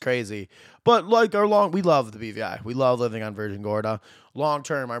 Which is crazy. But like we love the BVI. We love living on Virgin Gorda. Long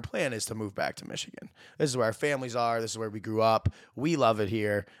term, our plan is to move back to Michigan. This is where our families are. This is where we grew up. We love it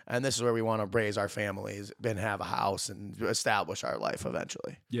here. And this is where we want to raise our families and have a house and establish our life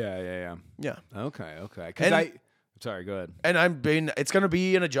eventually. Yeah. Yeah. Okay. Sorry, go ahead. And it's going to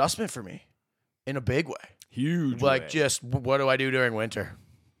be an adjustment for me in a big way. Huge Like way. just what do I do during winter?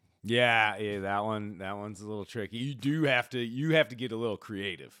 Yeah, that one's a little tricky. You have to get a little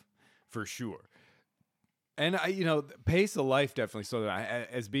creative, for sure. And the pace of life definitely. So that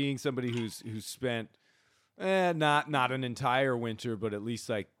as being somebody who's spent not an entire winter, but at least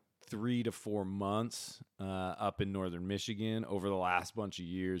like 3 to 4 months up in northern Michigan over the last bunch of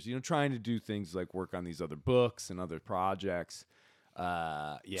years, trying to do things like work on these other books and other projects.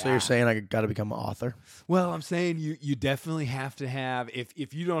 So you're saying I got to become an author? Well, I'm saying you definitely have to have,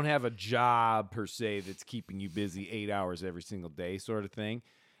 if you don't have a job per se that's keeping you busy 8 hours every single day sort of thing,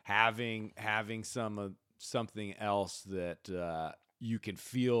 having something else that you can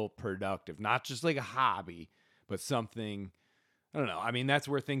feel productive, not just like a hobby, but something, I don't know. I mean, that's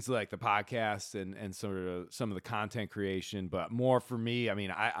where things like the podcast and sort of some of the content creation, but more for me, I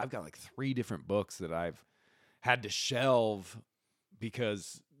mean, I've got like 3 different books that I've had to shelve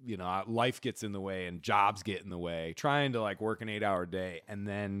because, life gets in the way and jobs get in the way, trying to like work an 8-hour day and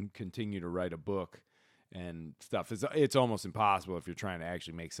then continue to write a book and stuff. It's almost impossible if you're trying to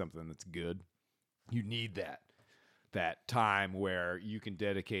actually make something that's good. You need that time where you can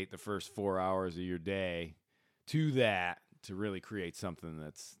dedicate the first 4 hours of your day to that to really create something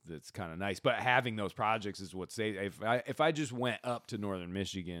that's kind of nice. But having those projects is what saves. If I just went up to northern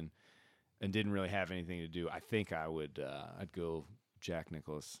Michigan and didn't really have anything to do, I think I would I'd go Jack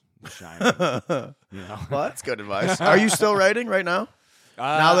Nicklaus The Shining. Well, that's good advice. Are you still writing right now?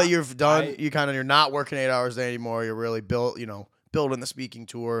 Now that you've done, you're not working 8 hours a day anymore. You're really building the speaking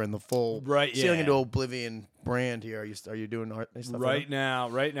tour and the full Sailing into Oblivion brand here. Are you doing art and stuff right now?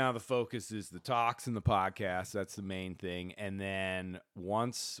 Right now, the focus is the talks and the podcast. That's the main thing. And then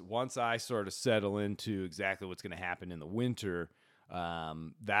once I sort of settle into exactly what's going to happen in the winter,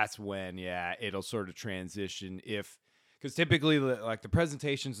 that's when it'll sort of transition. Because typically, like the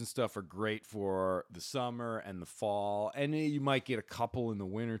presentations and stuff are great for the summer and the fall, and you might get a couple in the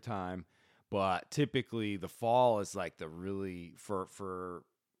wintertime. But typically, the fall is like the really for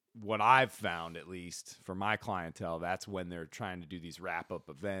what I've found, at least for my clientele, that's when they're trying to do these wrap-up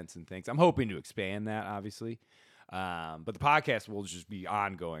events and things. I'm hoping to expand that, obviously. But the podcast will just be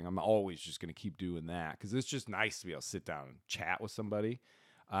ongoing. I'm always just going to keep doing that because it's just nice to be able to sit down and chat with somebody.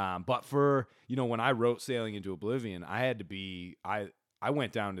 But for, when I wrote Sailing into Oblivion, I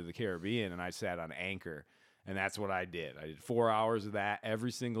went down to the Caribbean and I sat on anchor, and that's what I did. I did 4 hours of that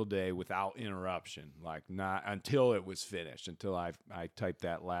every single day without interruption, like not until it was finished, until I typed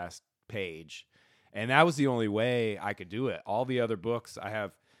that last page. And that was the only way I could do it. All the other books, I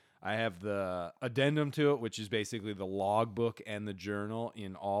have the addendum to it, which is basically the log book and the journal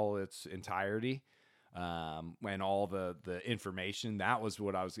in all its entirety, and all the information. That was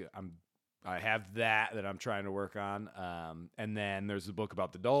what I have that I'm trying to work on. And then there's a book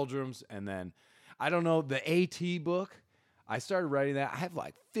about the doldrums, and then I don't know, the AT book. I started writing that. I have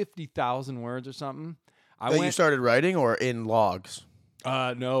like 50,000 words or something. You started writing or in logs?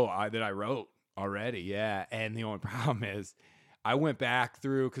 No, that I wrote already. Yeah. And the only problem is I went back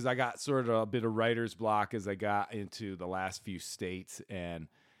through because I got sort of a bit of writer's block as I got into the last few states. And,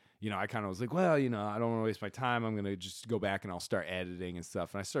 I kind of was like, well, I don't want to waste my time. I'm going to just go back and I'll start editing and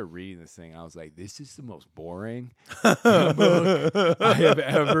stuff. And I started reading this thing. And I was like, this is the most boring book I have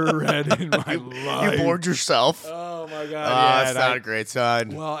ever read in my life. You bored yourself? Oh, my God. That's not a great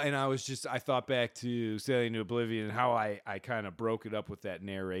sign. Well, and I thought back to Sailing into Oblivion and how I kind of broke it up with that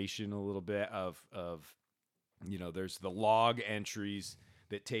narration a little bit of there's the log entries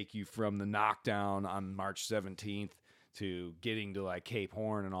that take you from the knockdown on March 17th to getting to like Cape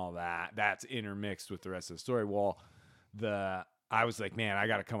Horn and all that. That's intermixed with the rest of the story. Well, I was like, man, I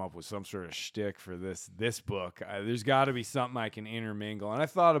got to come up with some sort of shtick for this book. There's got to be something I can intermingle. And I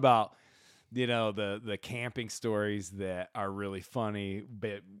thought about, the camping stories that are really funny,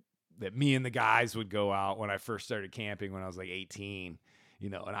 but that me and the guys would go out when I first started camping when I was like 18,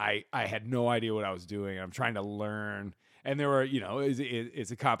 and I had no idea what I was doing. I'm trying to learn. And there were,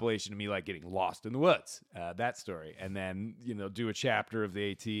 it's a compilation of me like getting lost in the woods, that story. And then, do a chapter of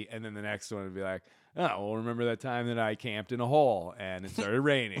the AT. And then the next one would be like, oh, well, remember that time that I camped in a hole and it started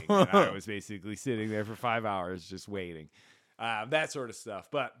raining. And I was basically sitting there for 5 hours just waiting. That sort of stuff.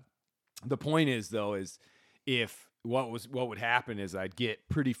 But the point is, though, is what would happen is I'd get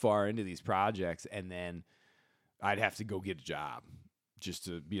pretty far into these projects and then I'd have to go get a job just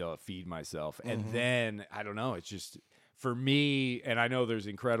to be able to feed myself. And then, I don't know, it's just... For me, and I know there's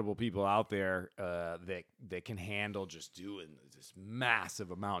incredible people out there that can handle just doing this massive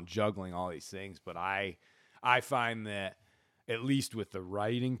amount, juggling all these things. But I find that, at least with the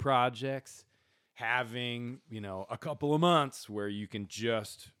writing projects, having, a couple of months where you can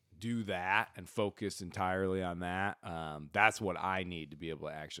just do that and focus entirely on that, that's what I need to be able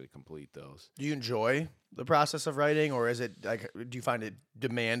to actually complete those. Do you enjoy the process of writing, or is it like, do you find it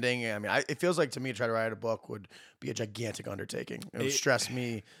demanding? I mean, it feels like to me to try to write a book would be a gigantic undertaking. It would stress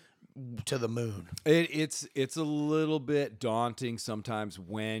me to the moon. It's a little bit daunting sometimes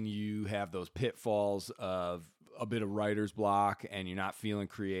when you have those pitfalls of a bit of writer's block and you're not feeling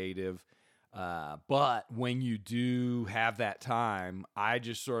creative. But when you do have that time, I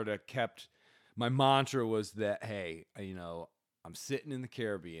just sort of my mantra was that, hey, I'm sitting in the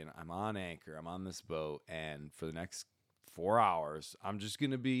Caribbean, I'm on anchor, I'm on this boat, and for the next 4 hours, I'm just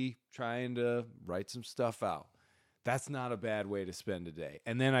going to be trying to write some stuff out. That's not a bad way to spend a day.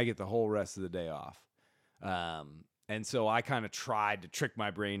 And then I get the whole rest of the day off. And so I kind of tried to trick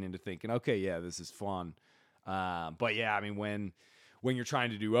my brain into thinking, okay, yeah, this is fun. But yeah, I mean, when you're trying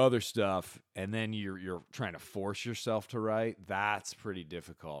to do other stuff and then you're trying to force yourself to write, that's pretty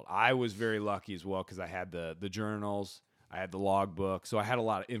difficult. I was very lucky as well because I had the journals, I had the logbook, so I had a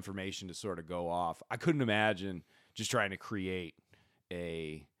lot of information to sort of go off. I couldn't imagine just trying to create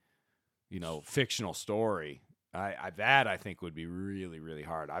a fictional story. I think would be really, really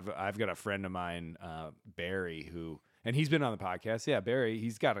hard. I've got a friend of mine, Barry, and he's been on the podcast. Yeah, Barry,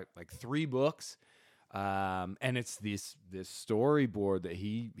 he's got like 3 books. And it's this storyboard that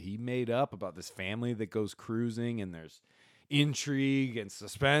he made up about this family that goes cruising, and there's intrigue and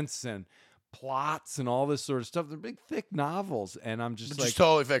suspense and plots and all this sort of stuff. They're big, thick novels, and I'm just just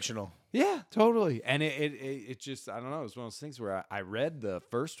totally fictional. Yeah, totally. And it just, I don't know, it was one of those things where I read the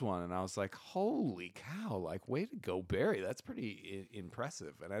first one and I was like, holy cow, like, way to go, Barry. That's pretty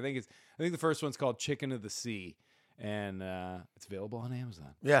impressive. And I think the first one's called Chicken of the Sea. And it's available on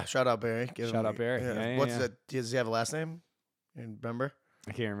Amazon. Yeah, shout out Barry. Shout out Barry. Yeah. What's that? Does he have a last name? You remember?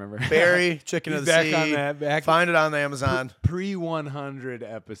 I can't remember. Barry, Chicken of the back Sea. On that. Find it on the Amazon. Pre-100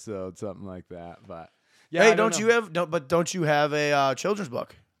 episode, something like that. But yeah, hey, don't you have a children's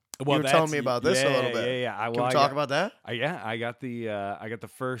book? Well, you were telling that's- me about this a little bit. Yeah. Can we talk about that? I got the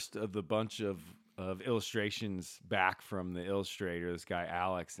first of the bunch of illustrations back from the illustrator, this guy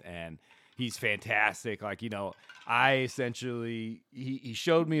Alex, and he's fantastic. Like, I essentially he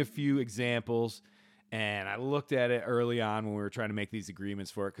showed me a few examples, and I looked at it early on when we were trying to make these agreements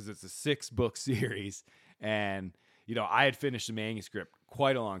for it because it's a 6-book series, and I had finished the manuscript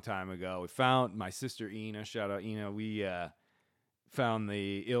quite a long time ago. We found my sister Ina, shout out Ina. We found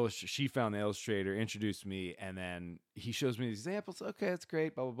she found the illustrator, introduced me, and then he shows me these examples. Okay, that's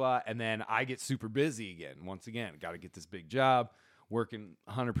great, blah, blah, blah. And then I get super busy again. Once again, got to get this big job, working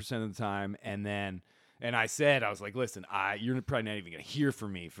 100% of the time. And I said, I was like, listen, you're probably not even going to hear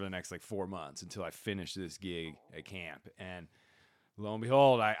from me for the next 4 months until I finish this gig at camp. And lo and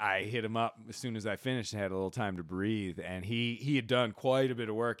behold, I hit him up as soon as I finished and had a little time to breathe. And he had done quite a bit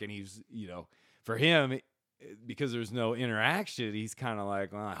of work, and he's, for him, because there's no interaction, he's kind of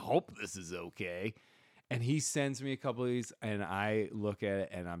like, well, I hope this is okay. And he sends me a couple of these, and I look at it,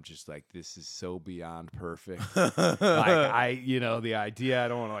 and I'm just like, this is so beyond perfect. The idea, I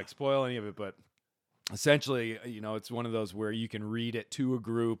don't want to spoil any of it, but essentially, it's one of those where you can read it to a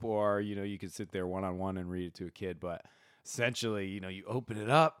group, or, you can sit there one-on-one and read it to a kid. But essentially, you open it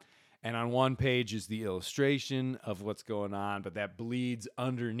up, and on one page is the illustration of what's going on, but that bleeds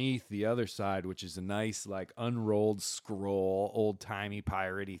underneath the other side, which is a nice, unrolled scroll, old-timey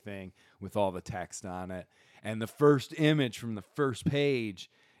piratey thing with all the text on it. And the first image from the first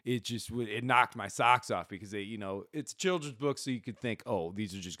page, it knocked my socks off because it's a children's book, so you could think, oh,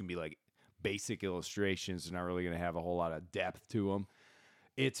 these are just going to be basic illustrations. They're not really going to have a whole lot of depth to them.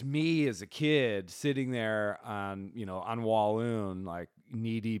 It's me as a kid sitting there on Walloon,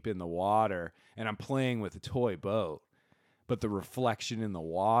 knee deep in the water, and I'm playing with a toy boat, but the reflection in the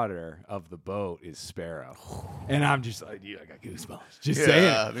water of the boat is Sparrow. And I'm just like, I got goosebumps just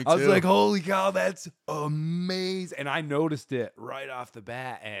saying it. I was like, holy cow, that's amazing. And I noticed it right off the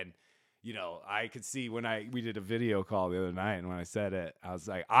bat. And, I could see when we did a video call the other night, and when I said it, I was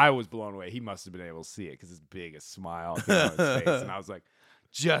like, I was blown away. He must have been able to see it because his biggest smile came on his face. And I was like,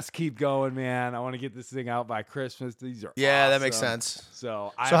 just keep going, man. I want to get this thing out by Christmas. These are awesome. That makes sense.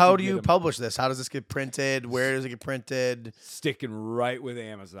 So how do you publish this? How does this get printed? Where does it get printed? Sticking right with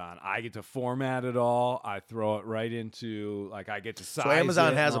Amazon. I get to format it all. I throw it right into I get to size. So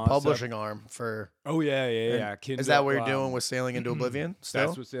Amazon it has a and all that publishing stuff. arm for. Oh yeah. Is that what you're doing with Sailing into Oblivion? Still?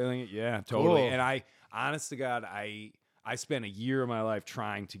 That's what Sailing. Yeah, totally. Cool. And honest to God, I spent a year of my life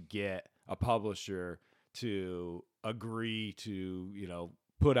trying to get a publisher to agree to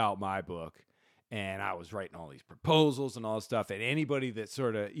put out my book, and I was writing all these proposals and all this stuff, and anybody that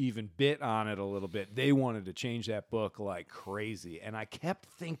sort of even bit on it a little bit, they wanted to change that book like crazy. And I kept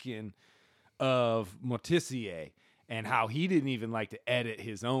thinking of Motissier and how he didn't even like to edit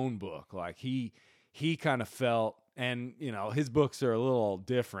his own book. He kind of felt, and his books are a little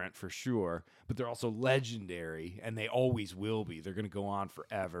different for sure, but they're also legendary, and they always will be. They're going to go on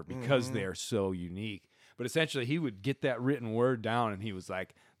forever because they're so unique. But essentially, he would get that written word down, and he was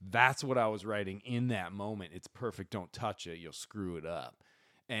like, that's what I was writing in that moment. It's perfect. Don't touch it. You'll screw it up.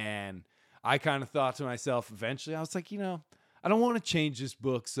 And I kind of thought to myself, eventually, I was like, I don't want to change this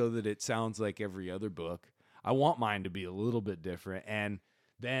book so that it sounds like every other book. I want mine to be a little bit different. And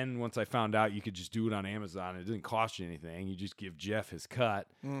then once I found out you could just do it on Amazon, it didn't cost you anything. You just give Jeff his cut.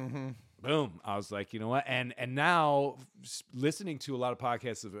 Mm-hmm. Boom. I was like, you know what? And now listening to a lot of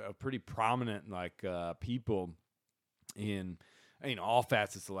podcasts of pretty prominent people in all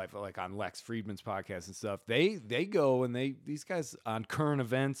facets of life, like on Lex Friedman's podcast and stuff, they go and these guys on current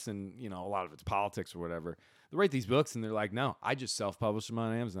events and a lot of it's politics or whatever, they write these books and they're like, no, I just self-publish them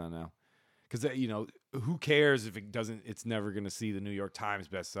on Amazon now. Because, who cares if it's never going to see the New York Times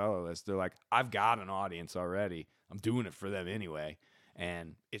bestseller list. They're like, I've got an audience already. I'm doing it for them anyway.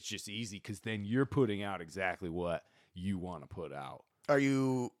 And it's just easy because then you're putting out exactly what you want to put out. Do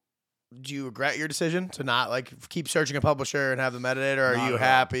you regret your decision to not keep searching a publisher and have them edit it, or are you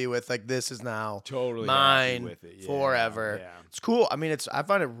happy with this is now totally mine with it. forever? Yeah. It's cool. I mean, I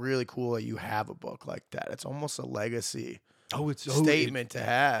find it really cool that you have a book like that. It's almost a legacy. Statement to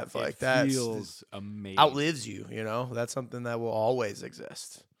have that feels amazing. Outlives you. That's something that will always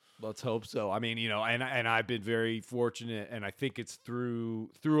exist. Let's hope so. I mean, and I've been very fortunate, and I think it's through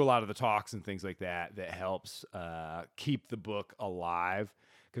a lot of the talks and things like that helps keep the book alive.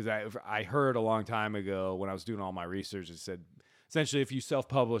 Because I heard a long time ago when I was doing all my research, it said essentially if you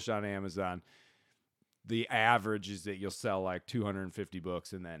self-publish on Amazon, the average is that you'll sell 250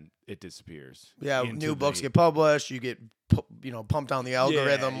 books and then it disappears. Yeah, new books get published, you get pumped down the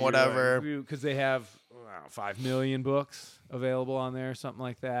algorithm, whatever. Because they have don't know, 5 million books available on there, something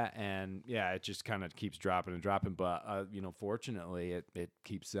like that. And yeah, it just kind of keeps dropping and dropping. But, fortunately, it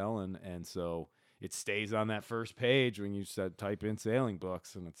keeps selling. And so it stays on that first page when you type in sailing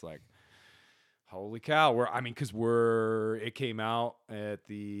books. And it's like, holy cow. Because it came out at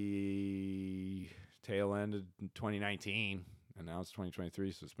the tail end of 2019. And now it's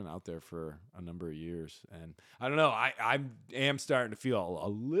 2023, so it's been out there for a number of years. And I don't know, I am starting to feel a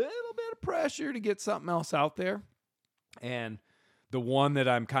little bit of pressure to get something else out there. And the one that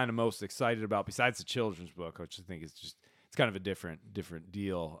I'm kind of most excited about, besides the children's book, which I think it's kind of a different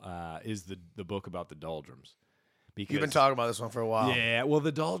deal, is the book about the doldrums. Because, you've been talking about this one for a while. Yeah, well,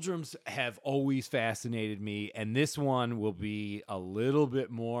 the doldrums have always fascinated me, and this one will be a little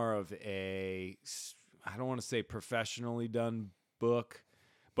bit more of a, I don't want to say professionally done book,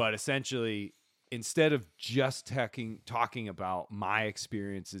 but essentially, instead of just talking about my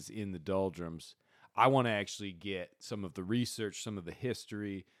experiences in the doldrums, I want to actually get some of the research, some of the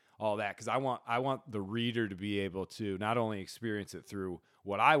history, all that, because I want the reader to be able to not only experience it through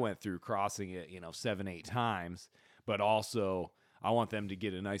what I went through crossing it, 7-8 times, but also I want them to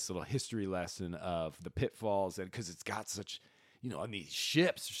get a nice little history lesson of the pitfalls, and because it's got such, and these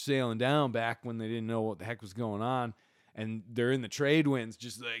ships are sailing down back when they didn't know what the heck was going on, and they're in the trade winds,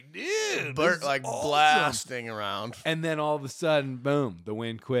 just like, dude, Like awesome. blasting around. And then all of a sudden, boom, the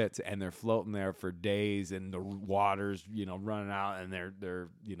wind quits, and they're floating there for days, and the water's, running out, and they're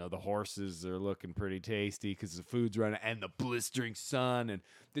the horses are looking pretty tasty because the food's running, and the blistering sun, and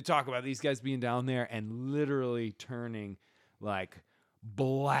they talk about these guys being down there and literally turning like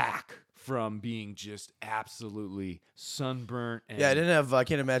black from being just absolutely sunburnt. And Yeah, I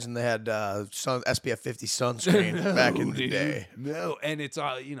can't imagine they had SPF 50 sunscreen back in the day. No, and it's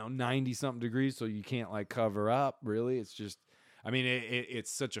 90 something degrees, so you can't like cover up. Really, it's just, it's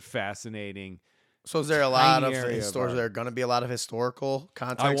such a fascinating. So is there a lot of area stores? of There going to be a lot of historical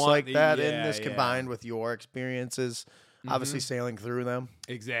context like that in this, combined with your experiences, obviously sailing through them.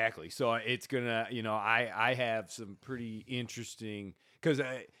 Exactly. So it's gonna, I have some pretty interesting, because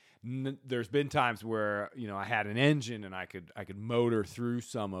there's been times where I had an engine and I could motor through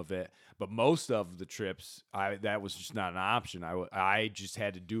some of it, but most of the trips that was just not an option. I just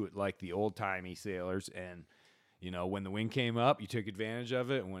had to do it like the old timey sailors, and when the wind came up, you took advantage of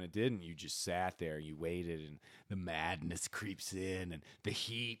it, and when it didn't, you just sat there, you waited, and the madness creeps in, and the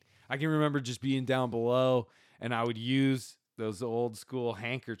heat. I can remember just being down below, and I would use those old school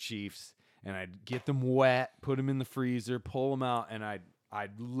handkerchiefs, and I'd get them wet, put them in the freezer, pull them out, and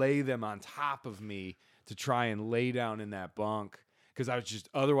I'd lay them on top of me to try and lay down in that bunk, because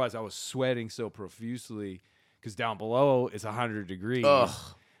otherwise I was sweating so profusely, because down below it's 100 degrees. Ugh.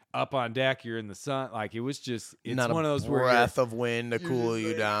 Up on deck, you're in the sun. Like, it was just, it's Not one a of those breath of wind to cool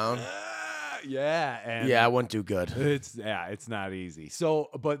you down. Yeah. And Yeah, I wouldn't do good. it's not easy. So,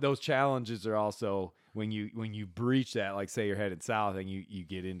 but those challenges are also when you breach that, like say you're headed south and you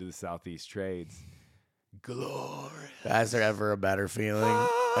get into the southeast trades. Glory. Is there ever a better feeling?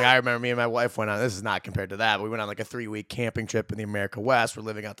 Like, I remember me and my wife went on, this is not compared to that, but we went on like a 3-week camping trip in the America West. We're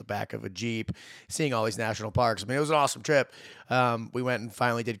living out the back of a Jeep, seeing all these national parks. It was an awesome trip. We went and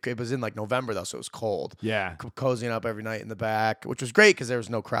finally it was in like November though, so it was cold. Yeah. Cozying up every night in the back, which was great because there was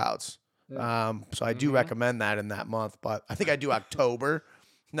no crowds. So I do recommend that in that month, but I think I do October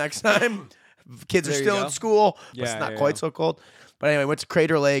next time. Kids are There you still go. in school, but Yeah, it's not yeah, quite yeah. so cold. But anyway, went to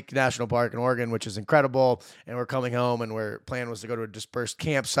Crater Lake National Park in Oregon, which is incredible. And we're coming home, and our plan was to go to a dispersed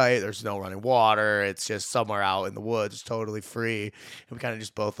campsite. There's no running water. It's just somewhere out in the woods. It's totally free. And we kind of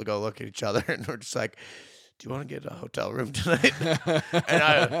just both go look at each other, and we're just like, do you want to get a hotel room tonight?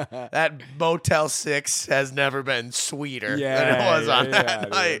 And that Motel 6 has never been sweeter than it was on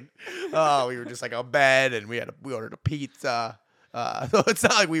that night. Oh, we were just like a bed, and we ordered a pizza. So it's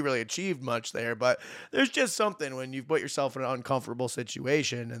not like we really achieved much there, but there's just something when you put yourself in an uncomfortable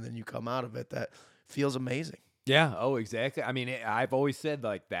situation and then you come out of it that feels amazing. Yeah. Oh, exactly. I've always said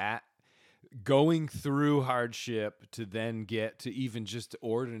like that. Going through hardship to then get to even just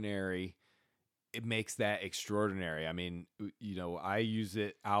ordinary, it makes that extraordinary. I use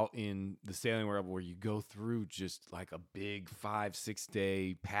it out in the sailing world where you go through just like a big 5-6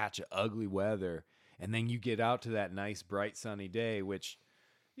 day patch of ugly weather. And then you get out to that nice, bright, sunny day, which,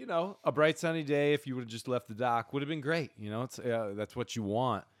 a bright, sunny day, if you would have just left the dock, would have been great. It's that's what you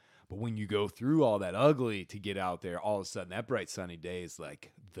want. But when you go through all that ugly to get out there, all of a sudden that bright, sunny day is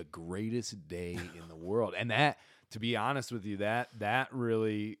like the greatest day in the world. And that, to be honest with you, that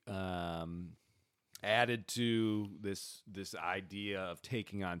really added to this idea of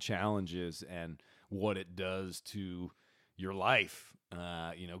taking on challenges and what it does to your life.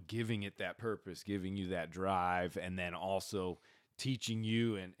 giving it that purpose, giving you that drive, and then also teaching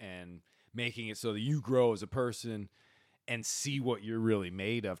you and making it so that you grow as a person and see what you're really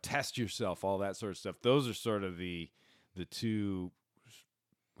made of, test yourself, all that sort of stuff. Those are sort of the two,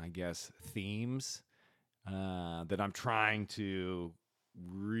 I guess, themes that I'm trying to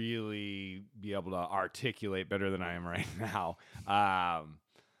really be able to articulate better than I am right now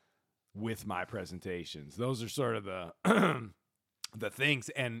with my presentations. Those are sort of the the things.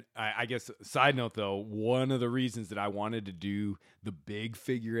 And I guess, side note though, one of the reasons that I wanted to do the big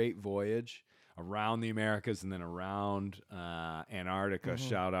figure 8 voyage around the Americas and then around Antarctica,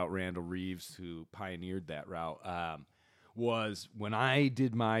 shout out Randall Reeves, who pioneered that route, was when I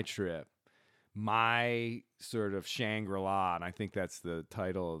did my trip, my sort of Shangri-La, and I think that's the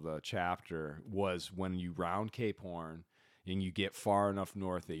title of the chapter, was when you round Cape Horn and you get far enough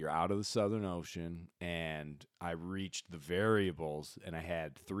north that you're out of the Southern Ocean, and I reached the variables, and I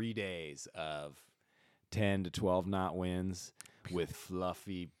had 3 days of 10 to 12 knot winds with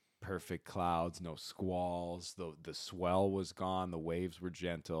fluffy, perfect clouds, no squalls. The swell was gone. The waves were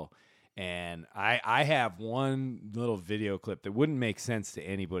gentle. And I have one little video clip that wouldn't make sense to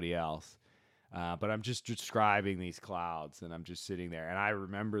anybody else, but I'm just describing these clouds, and I'm just sitting there. And I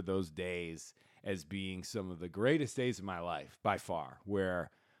remember those days as being some of the greatest days of my life by far,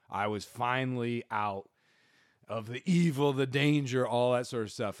 where I was finally out of the evil, the danger, all that sort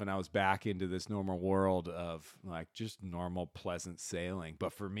of stuff, and I was back into this normal world of like just normal, pleasant sailing.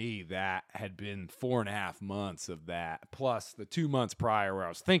 But for me, that had been 4.5 months of that, plus the 2 months prior where I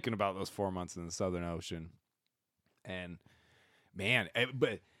was thinking about those 4 months in the Southern Ocean. And man,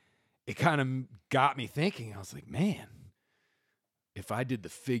 but it kind of got me thinking. I was like, man, if I did the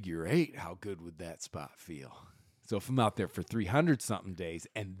figure 8, how good would that spot feel? So if I'm out there for 300 something days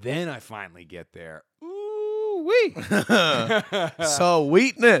and then I finally get there, ooh-wee. So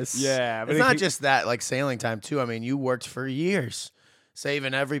weakness. Yeah. But it's not just that, like sailing time too. I mean, you worked for years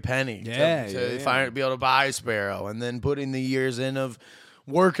saving every penny to be able to buy a Sparrow, and then putting the years in of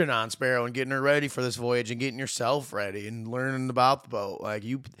working on Sparrow and getting her ready for this voyage and getting yourself ready and learning about the boat. Like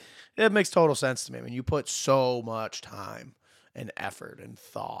it makes total sense to me. I mean, you put so much time and effort and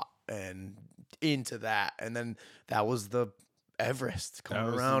thought and into that, and then that was the Everest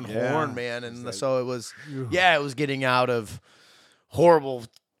coming around Horn, man, and so it was it was getting out of horrible,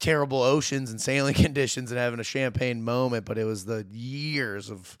 terrible oceans and sailing conditions and having a champagne moment, but it was the years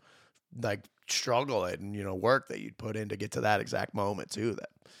of like struggle and work that you'd put in to get to that exact moment too, that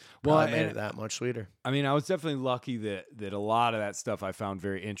made it that much sweeter. I mean, I was definitely lucky that a lot of that stuff I found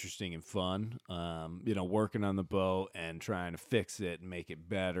very interesting and fun. Working on the boat and trying to fix it and make it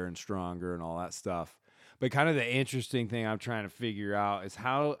better and stronger and all that stuff. But kind of the interesting thing I'm trying to figure out is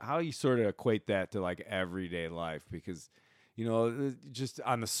how you sort of equate that to like everyday life, because just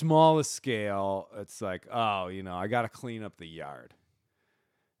on the smallest scale, it's like, I got to clean up the yard.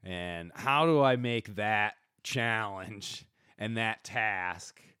 And how do I make that challenge and that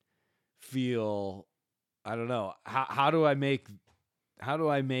task feel, I don't know, how do I make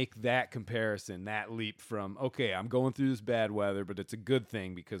that comparison, that leap from, okay, I'm going through this bad weather, but it's a good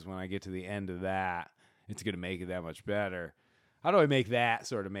thing because when I get to the end of that, it's going to make it that much better. How do I make that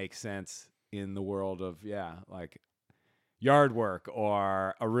sort of make sense in the world of, like yard work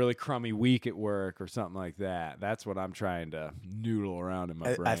or a really crummy week at work or something like that? That's what I'm trying to noodle around in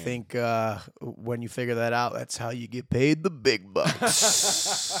my brain. I think when you figure that out, that's how you get paid the big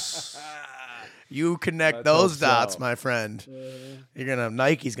bucks. You connect those dots, my friend.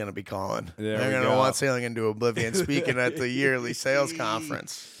 Nike's gonna be calling. They're gonna want Sailing into Oblivion speaking at the yearly sales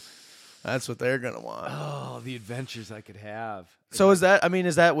conference. That's what they're gonna want. Oh, the adventures I could have. So would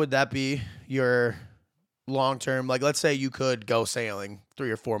that be your long term? Like, let's say you could go sailing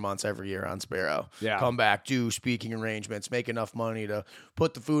 3 or 4 months every year on Sparrow. Yeah. Come back, do speaking arrangements, make enough money to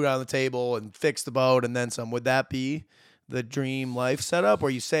put the food on the table and fix the boat and then some. Would that be the dream life setup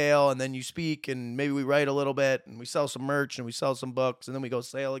where you sail and then you speak and maybe we write a little bit and we sell some merch and we sell some books and then we go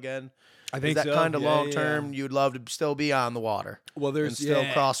sail again? I think is that so. kind of long term? You'd love to still be on the water. Well, and still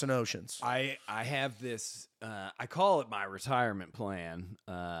crossing oceans. I have this. I call it my retirement plan,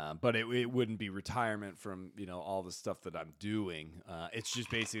 but it wouldn't be retirement from all the stuff that I'm doing. It's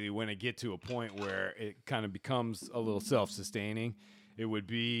just basically when I get to a point where it kind of becomes a little self-sustaining. It would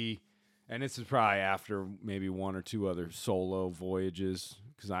be, and this is probably after maybe 1 or 2 other solo voyages,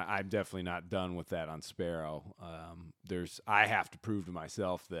 because I'm definitely not done with that on Sparrow. I have to prove to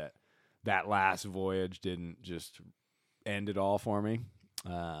myself that last voyage didn't just end it all for me.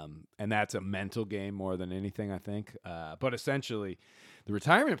 And that's a mental game more than anything, I think. But essentially, the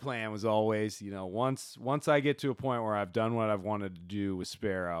retirement plan was always, once I get to a point where I've done what I've wanted to do with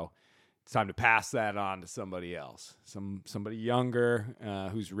Sparrow, it's time to pass that on to somebody else, somebody younger,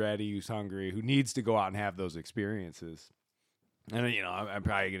 who's ready, who's hungry, who needs to go out and have those experiences. And I'm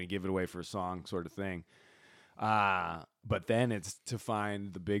probably going to give it away for a song, sort of thing. But then it's to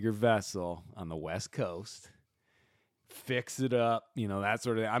find the bigger vessel on the West Coast, fix it up, that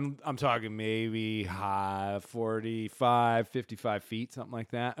sort of thing. I'm talking maybe 45, 55 feet, something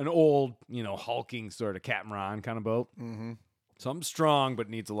like that. An old, hulking sort of catamaran kind of boat. Mm-hmm. Something strong, but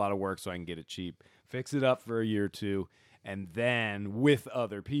needs a lot of work so I can get it cheap. Fix it up for a year or two, and then with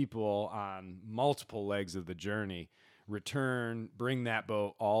other people on multiple legs of the journey, return, bring that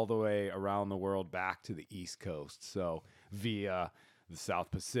boat all the way around the world back to the East Coast. So via the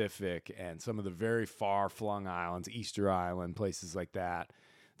South Pacific and some of the very far-flung islands, Easter Island, places like that,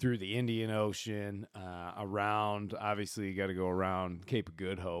 through the Indian Ocean, around, obviously you got to go around Cape of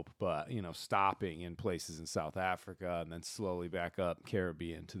Good Hope, but, stopping in places in South Africa and then slowly back up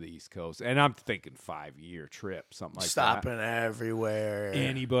Caribbean to the East Coast. And I'm thinking 5-year trip, something like that. Stopping everywhere.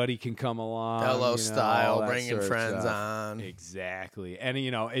 Anybody can come along. Hello style, bringing sort of friends stuff. on. Exactly. And,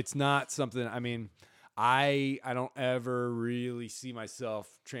 it's not something, I don't ever really see myself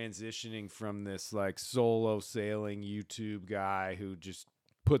transitioning from this like solo sailing YouTube guy who just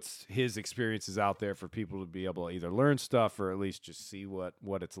puts his experiences out there for people to be able to either learn stuff or at least just see what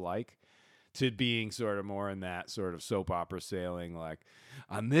it's like, to being sort of more in that sort of soap opera sailing, like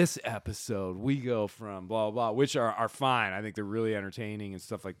on this episode we go from blah blah, which are fine. I think they're really entertaining and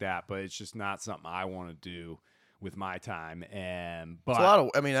stuff like that, but it's just not something I want to do with my time. But it's a lot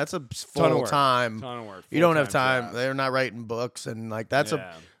of, that's a full time. Ton of work. You don't have time. Job. They're not writing books, and like that's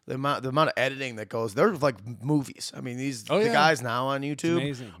the amount of editing that goes. They're like movies. The guys now on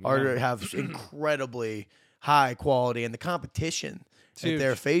YouTube have incredibly high quality, and the competition that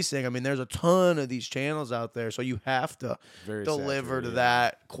they're facing. There's a ton of these channels out there, so you have to deliver to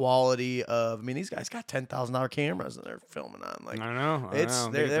that quality of. These guys got $10,000 cameras and they're filming on. Like I know, it's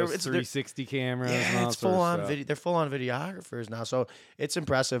 360 cameras. Yeah, it's full on video. They're full on videographers now, so it's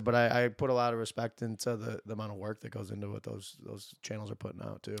impressive. But I put a lot of respect into the amount of work that goes into what those channels are putting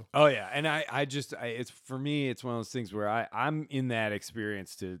out too. Oh yeah, and it's for me, it's one of those things where I'm in that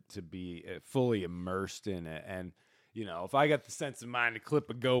experience to be fully immersed in it. And if I got the sense of mind to clip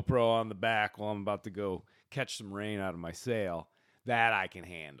a GoPro on the back while I'm about to go catch some rain out of my sail, that I can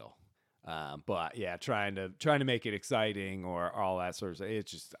handle. But yeah, trying to make it exciting or all that sort of stuff. It's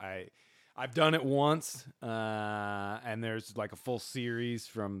just I've done it once, and there's like a full series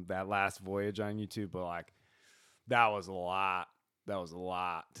from that last voyage on YouTube. But like that was a lot. That was a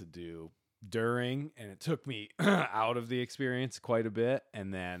lot to do during, and it took me out of the experience quite a bit.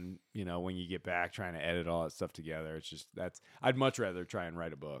 And then when you get back trying to edit all that stuff together, it's just I'd much rather try and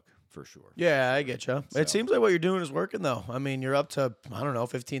write a book for sure. Yeah, I get you. It seems like what you're doing is working though. You're up to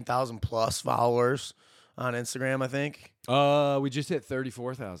 15,000 plus followers on Instagram, I think. We just hit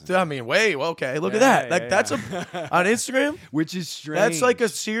 34,000. Okay, look at that. That's on Instagram, which is strange. That's like a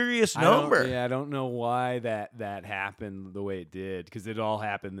serious number. I don't know why that happened the way it did, because it all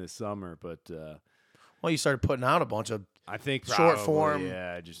happened this summer. But you started putting out a bunch of short form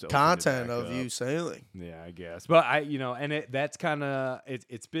just content of you sailing. Yeah, I guess. But that's kind of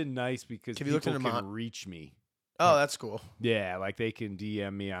it's been nice because people can reach me. Oh, that's cool. Yeah, like they can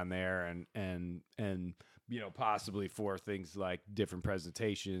DM me on there and possibly for things like different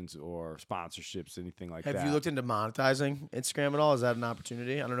presentations or sponsorships, anything like that. Have you looked into monetizing Instagram at all? Is that an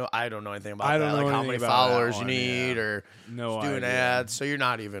opportunity? I don't know. I don't know anything about that. I don't know like how many followers you need or doing ads. So you're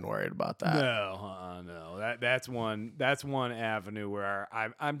not even worried about that. No. That's one avenue where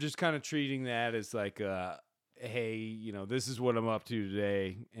I'm just kind of treating that as like hey, this is what I'm up to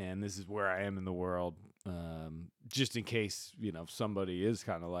today, and this is where I am in the world. Just in case, somebody is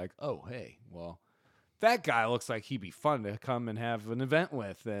kind of like, oh, hey, well, that guy looks like he'd be fun to come and have an event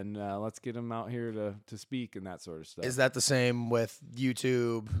with, and let's get him out here to speak and that sort of stuff. Is that the same with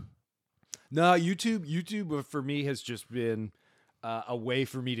YouTube? No, YouTube for me has just been a way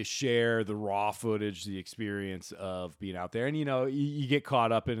for me to share the raw footage, the experience of being out there. And, you get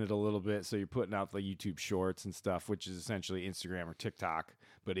caught up in it a little bit, so you're putting out the YouTube shorts and stuff, which is essentially Instagram or TikTok,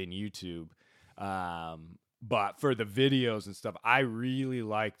 but in YouTube. But for the videos and stuff, I really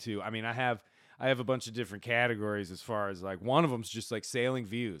like to. I have a bunch of different categories as far as like one of them's just like sailing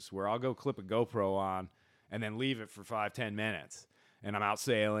views, where I'll go clip a GoPro on and then leave it for 5-10 minutes, and I'm out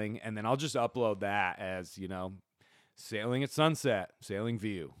sailing, and then I'll just upload that as sailing at sunset, sailing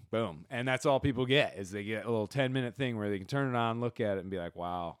view, boom, and that's all people get is they get a little 10-minute thing where they can turn it on, look at it, and be like,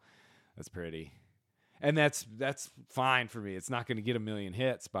 wow, that's pretty. And that's fine for me. It's not going to get a million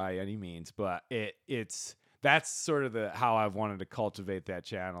hits by any means, but that's sort of how I've wanted to cultivate that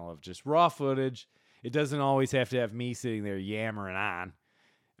channel of just raw footage. It doesn't always have to have me sitting there yammering on.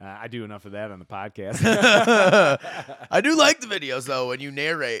 I do enough of that on the podcast. I do like the videos though when you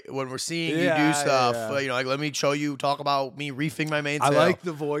narrate, when we're seeing you do stuff. Yeah. Like let me show you, talk about me reefing my mainsail. I like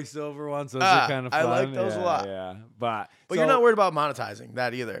the voiceover ones. Those are kind of fun. I like those a lot. Yeah, but you're not worried about monetizing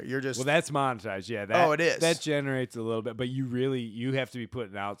that either. You're just that's monetized. Yeah, it is. That generates a little bit, but you have to be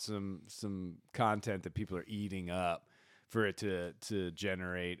putting out some content that people are eating up for it to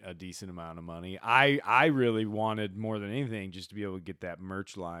generate a decent amount of money. I really wanted more than anything just to be able to get that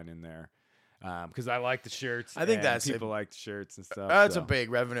merch line in there because I like the shirts. I think that's people like the shirts and stuff. That's a big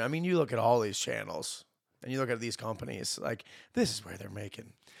revenue. I mean, you look at all these channels and you look at these companies. Like this is where they're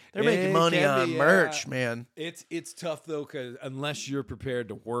making. They're making money on merch, man. It's tough though because unless you're prepared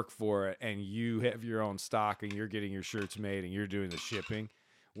to work for it and you have your own stock and you're getting your shirts made and you're doing the shipping.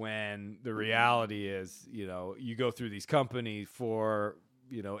 When the reality is, you go through these companies for,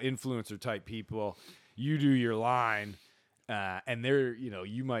 influencer type people, you do your line, and they're,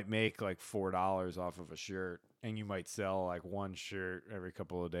 you might make like $4 off of a shirt and you might sell like one shirt every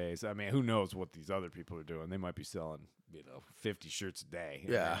couple of days. I mean, who knows what these other people are doing? They might be selling, 50 shirts a day.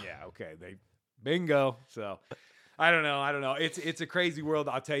 Yeah. Okay. Bingo. So I don't know. It's a crazy world.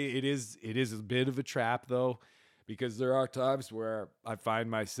 I'll tell you, it is a bit of a trap though. Because there are times where I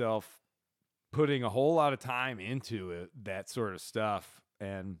find myself putting a whole lot of time into it, that sort of stuff.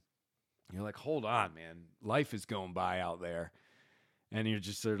 And you're like, hold on, man. Life is going by out there. And you're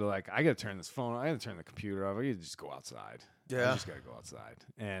just sort of like, I got to turn this phone on. I got to turn the computer off. I got to just go outside. Yeah. I just got to go outside.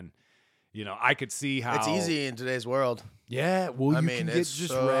 And, I could see how. It's easy in today's world. Yeah. Well, you can get just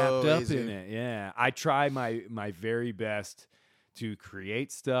so wrapped up easy in it. Yeah. I try my very best to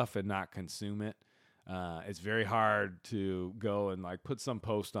create stuff and not consume it. It's very hard to go and like put some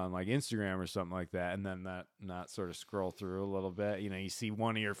post on like Instagram or something like that and then not sort of scroll through a little bit. You see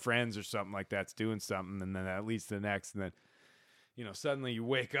one of your friends or something like that's doing something and then that leads to the next and then, suddenly you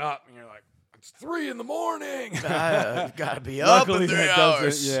wake up and you're like, it's 3 a.m. Gotta be up in 3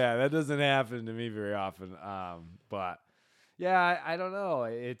 hours. That doesn't happen to me very often. But yeah, I don't know.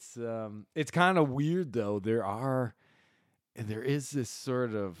 It's kind of weird though. There is this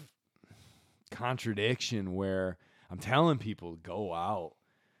sort of contradiction where I'm telling people to go out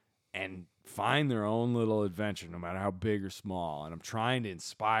and find their own little adventure, no matter how big or small. And I'm trying to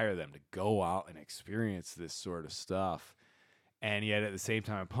inspire them to go out and experience this sort of stuff. And yet at the same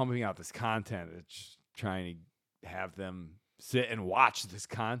time, I'm pumping out this content. It's trying to have them sit and watch this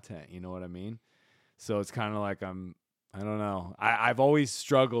content. You know what I mean? So it's kind of like I don't know. I've always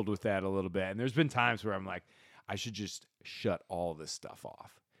struggled with that a little bit. And there's been times where I'm like, I should just shut all this stuff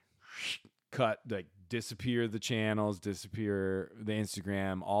off. Disappear the channels, disappear the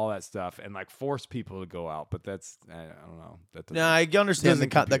Instagram, all that stuff, and like force people to go out. But that's, I don't know. No, I understand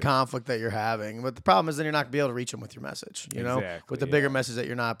the conflict that you're having, but the problem is then you're not gonna be able to reach them with your message. With the bigger message that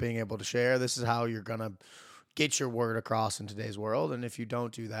you're not being able to share. This is how you're gonna get your word across in today's world. And if you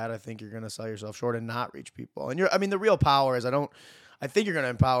don't do that, I think you're gonna sell yourself short and not reach people. And the real power is I think you're going to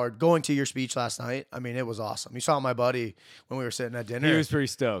empower. Going to your speech last night, I mean, it was awesome. You saw my buddy when we were sitting at dinner. He was pretty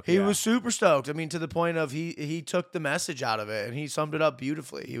stoked. He was super stoked. I mean, to the point of he took the message out of it and he summed it up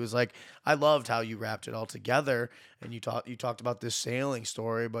beautifully. He was like, I loved how you wrapped it all together. And you talked about this sailing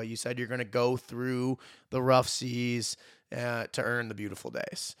story, but you said you're going to go through the rough seas to earn the beautiful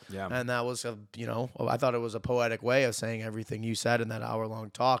days. Yeah. And that was I thought it was a poetic way of saying everything you said in that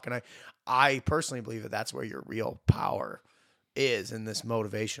hour-long talk. And I personally believe that that's where your real power is in this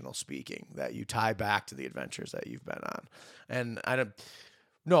motivational speaking, that you tie back to the adventures that you've been on. And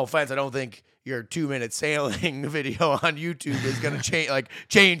no offense, I don't think your 2-minute sailing video on YouTube is going to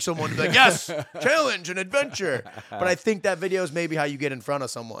change someone to be like, yes, challenge and adventure. But I think that video is maybe how you get in front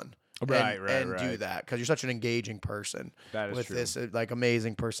of someone. Right. Do that because you're such an engaging person with true. This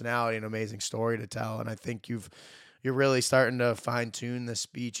amazing personality and amazing story to tell. And I think you're really starting to fine tune this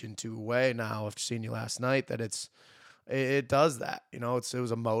speech into a way now. I've seen you last night that it does that. It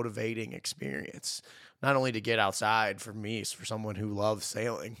was a motivating experience. Not only to get outside for me, for someone who loves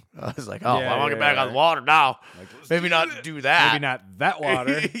sailing. I was like, I want to get back on the water now. Maybe not do that. Maybe not that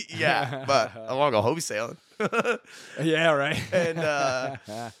water. Yeah, but I want to go hobie sailing. Yeah, right.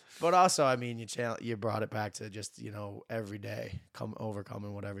 And but also, I mean, you brought it back to just every day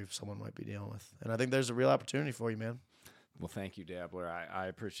overcoming whatever someone might be dealing with. And I think there's a real opportunity for you, man. Well, thank you, Dabbler. I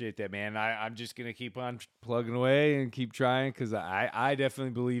appreciate that, man. I'm just going to keep on plugging away and keep trying because I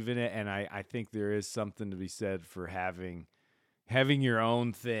definitely believe in it, and I think there is something to be said for having having your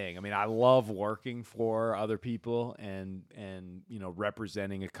own thing. I mean, I love working for other people and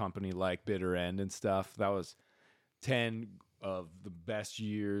representing a company like Bitter End and stuff. That was 10 of the best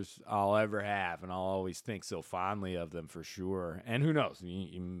years I'll ever have, and I'll always think so fondly of them for sure. And who knows,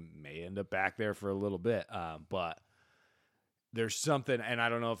 you may end up back there for a little bit, but there's something, and I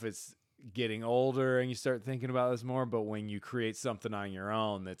don't know if it's getting older and you start thinking about this more, but when you create something on your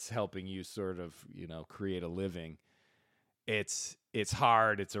own that's helping you sort of, create a living, it's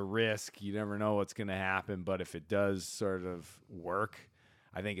hard. It's a risk. You never know what's going to happen, but if it does sort of work,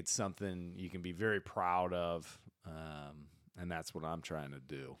 I think it's something you can be very proud of. And that's what I'm trying to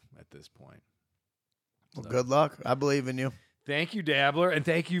do at this point. Well, good luck. I believe in you. Thank you, Dabbler, and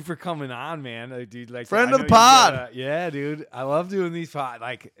thank you for coming on, man, dude. Like, friend of the pod. Yeah, dude, I love doing these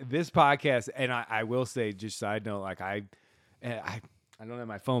this podcast. And I will say, just side note, like I don't have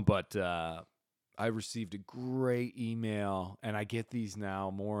my phone, but I received a great email, and I get these now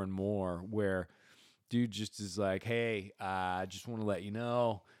more and more, where dude just is like, "Hey, I just want to let you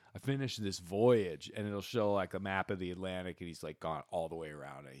know I finished this voyage," and it'll show like a map of the Atlantic, and he's like gone all the way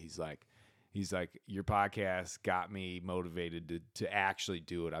around it. He's like, your podcast got me motivated to actually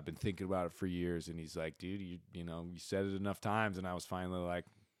do it. I've been thinking about it for years. And he's like, dude, you said it enough times. And I was finally like,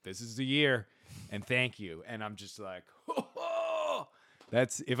 this is the year, and thank you. And I'm just like,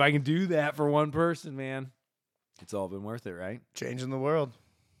 if I can do that for one person, man, it's all been worth it, right? Changing the world.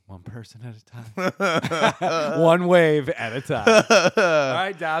 One person at a time. One wave at a time. All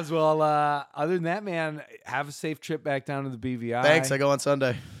right, Dobbs. Well, other than that, man, have a safe trip back down to the BVI. Thanks. I go on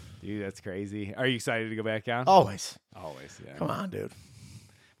Sunday. Dude, that's crazy. Are you excited to go back down? Always, yeah. Come on, dude.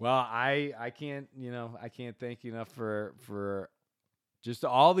 Well, I can't, I can't thank you enough for just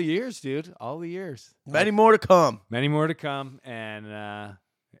all the years, dude. All the years. Many more to come. Many more to come. And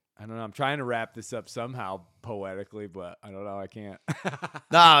I don't know. I'm trying to wrap this up somehow poetically, but I don't know. I can't.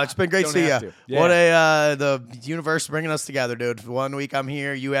 No, it's been great to see you. Yeah. What the universe bringing us together, dude. 1 week I'm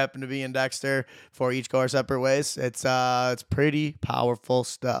here, you happen to be in Dexter. For each go our separate ways. It's pretty powerful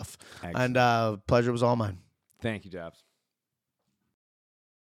stuff. Excellent. And pleasure was all mine. Thank you, Dobbs.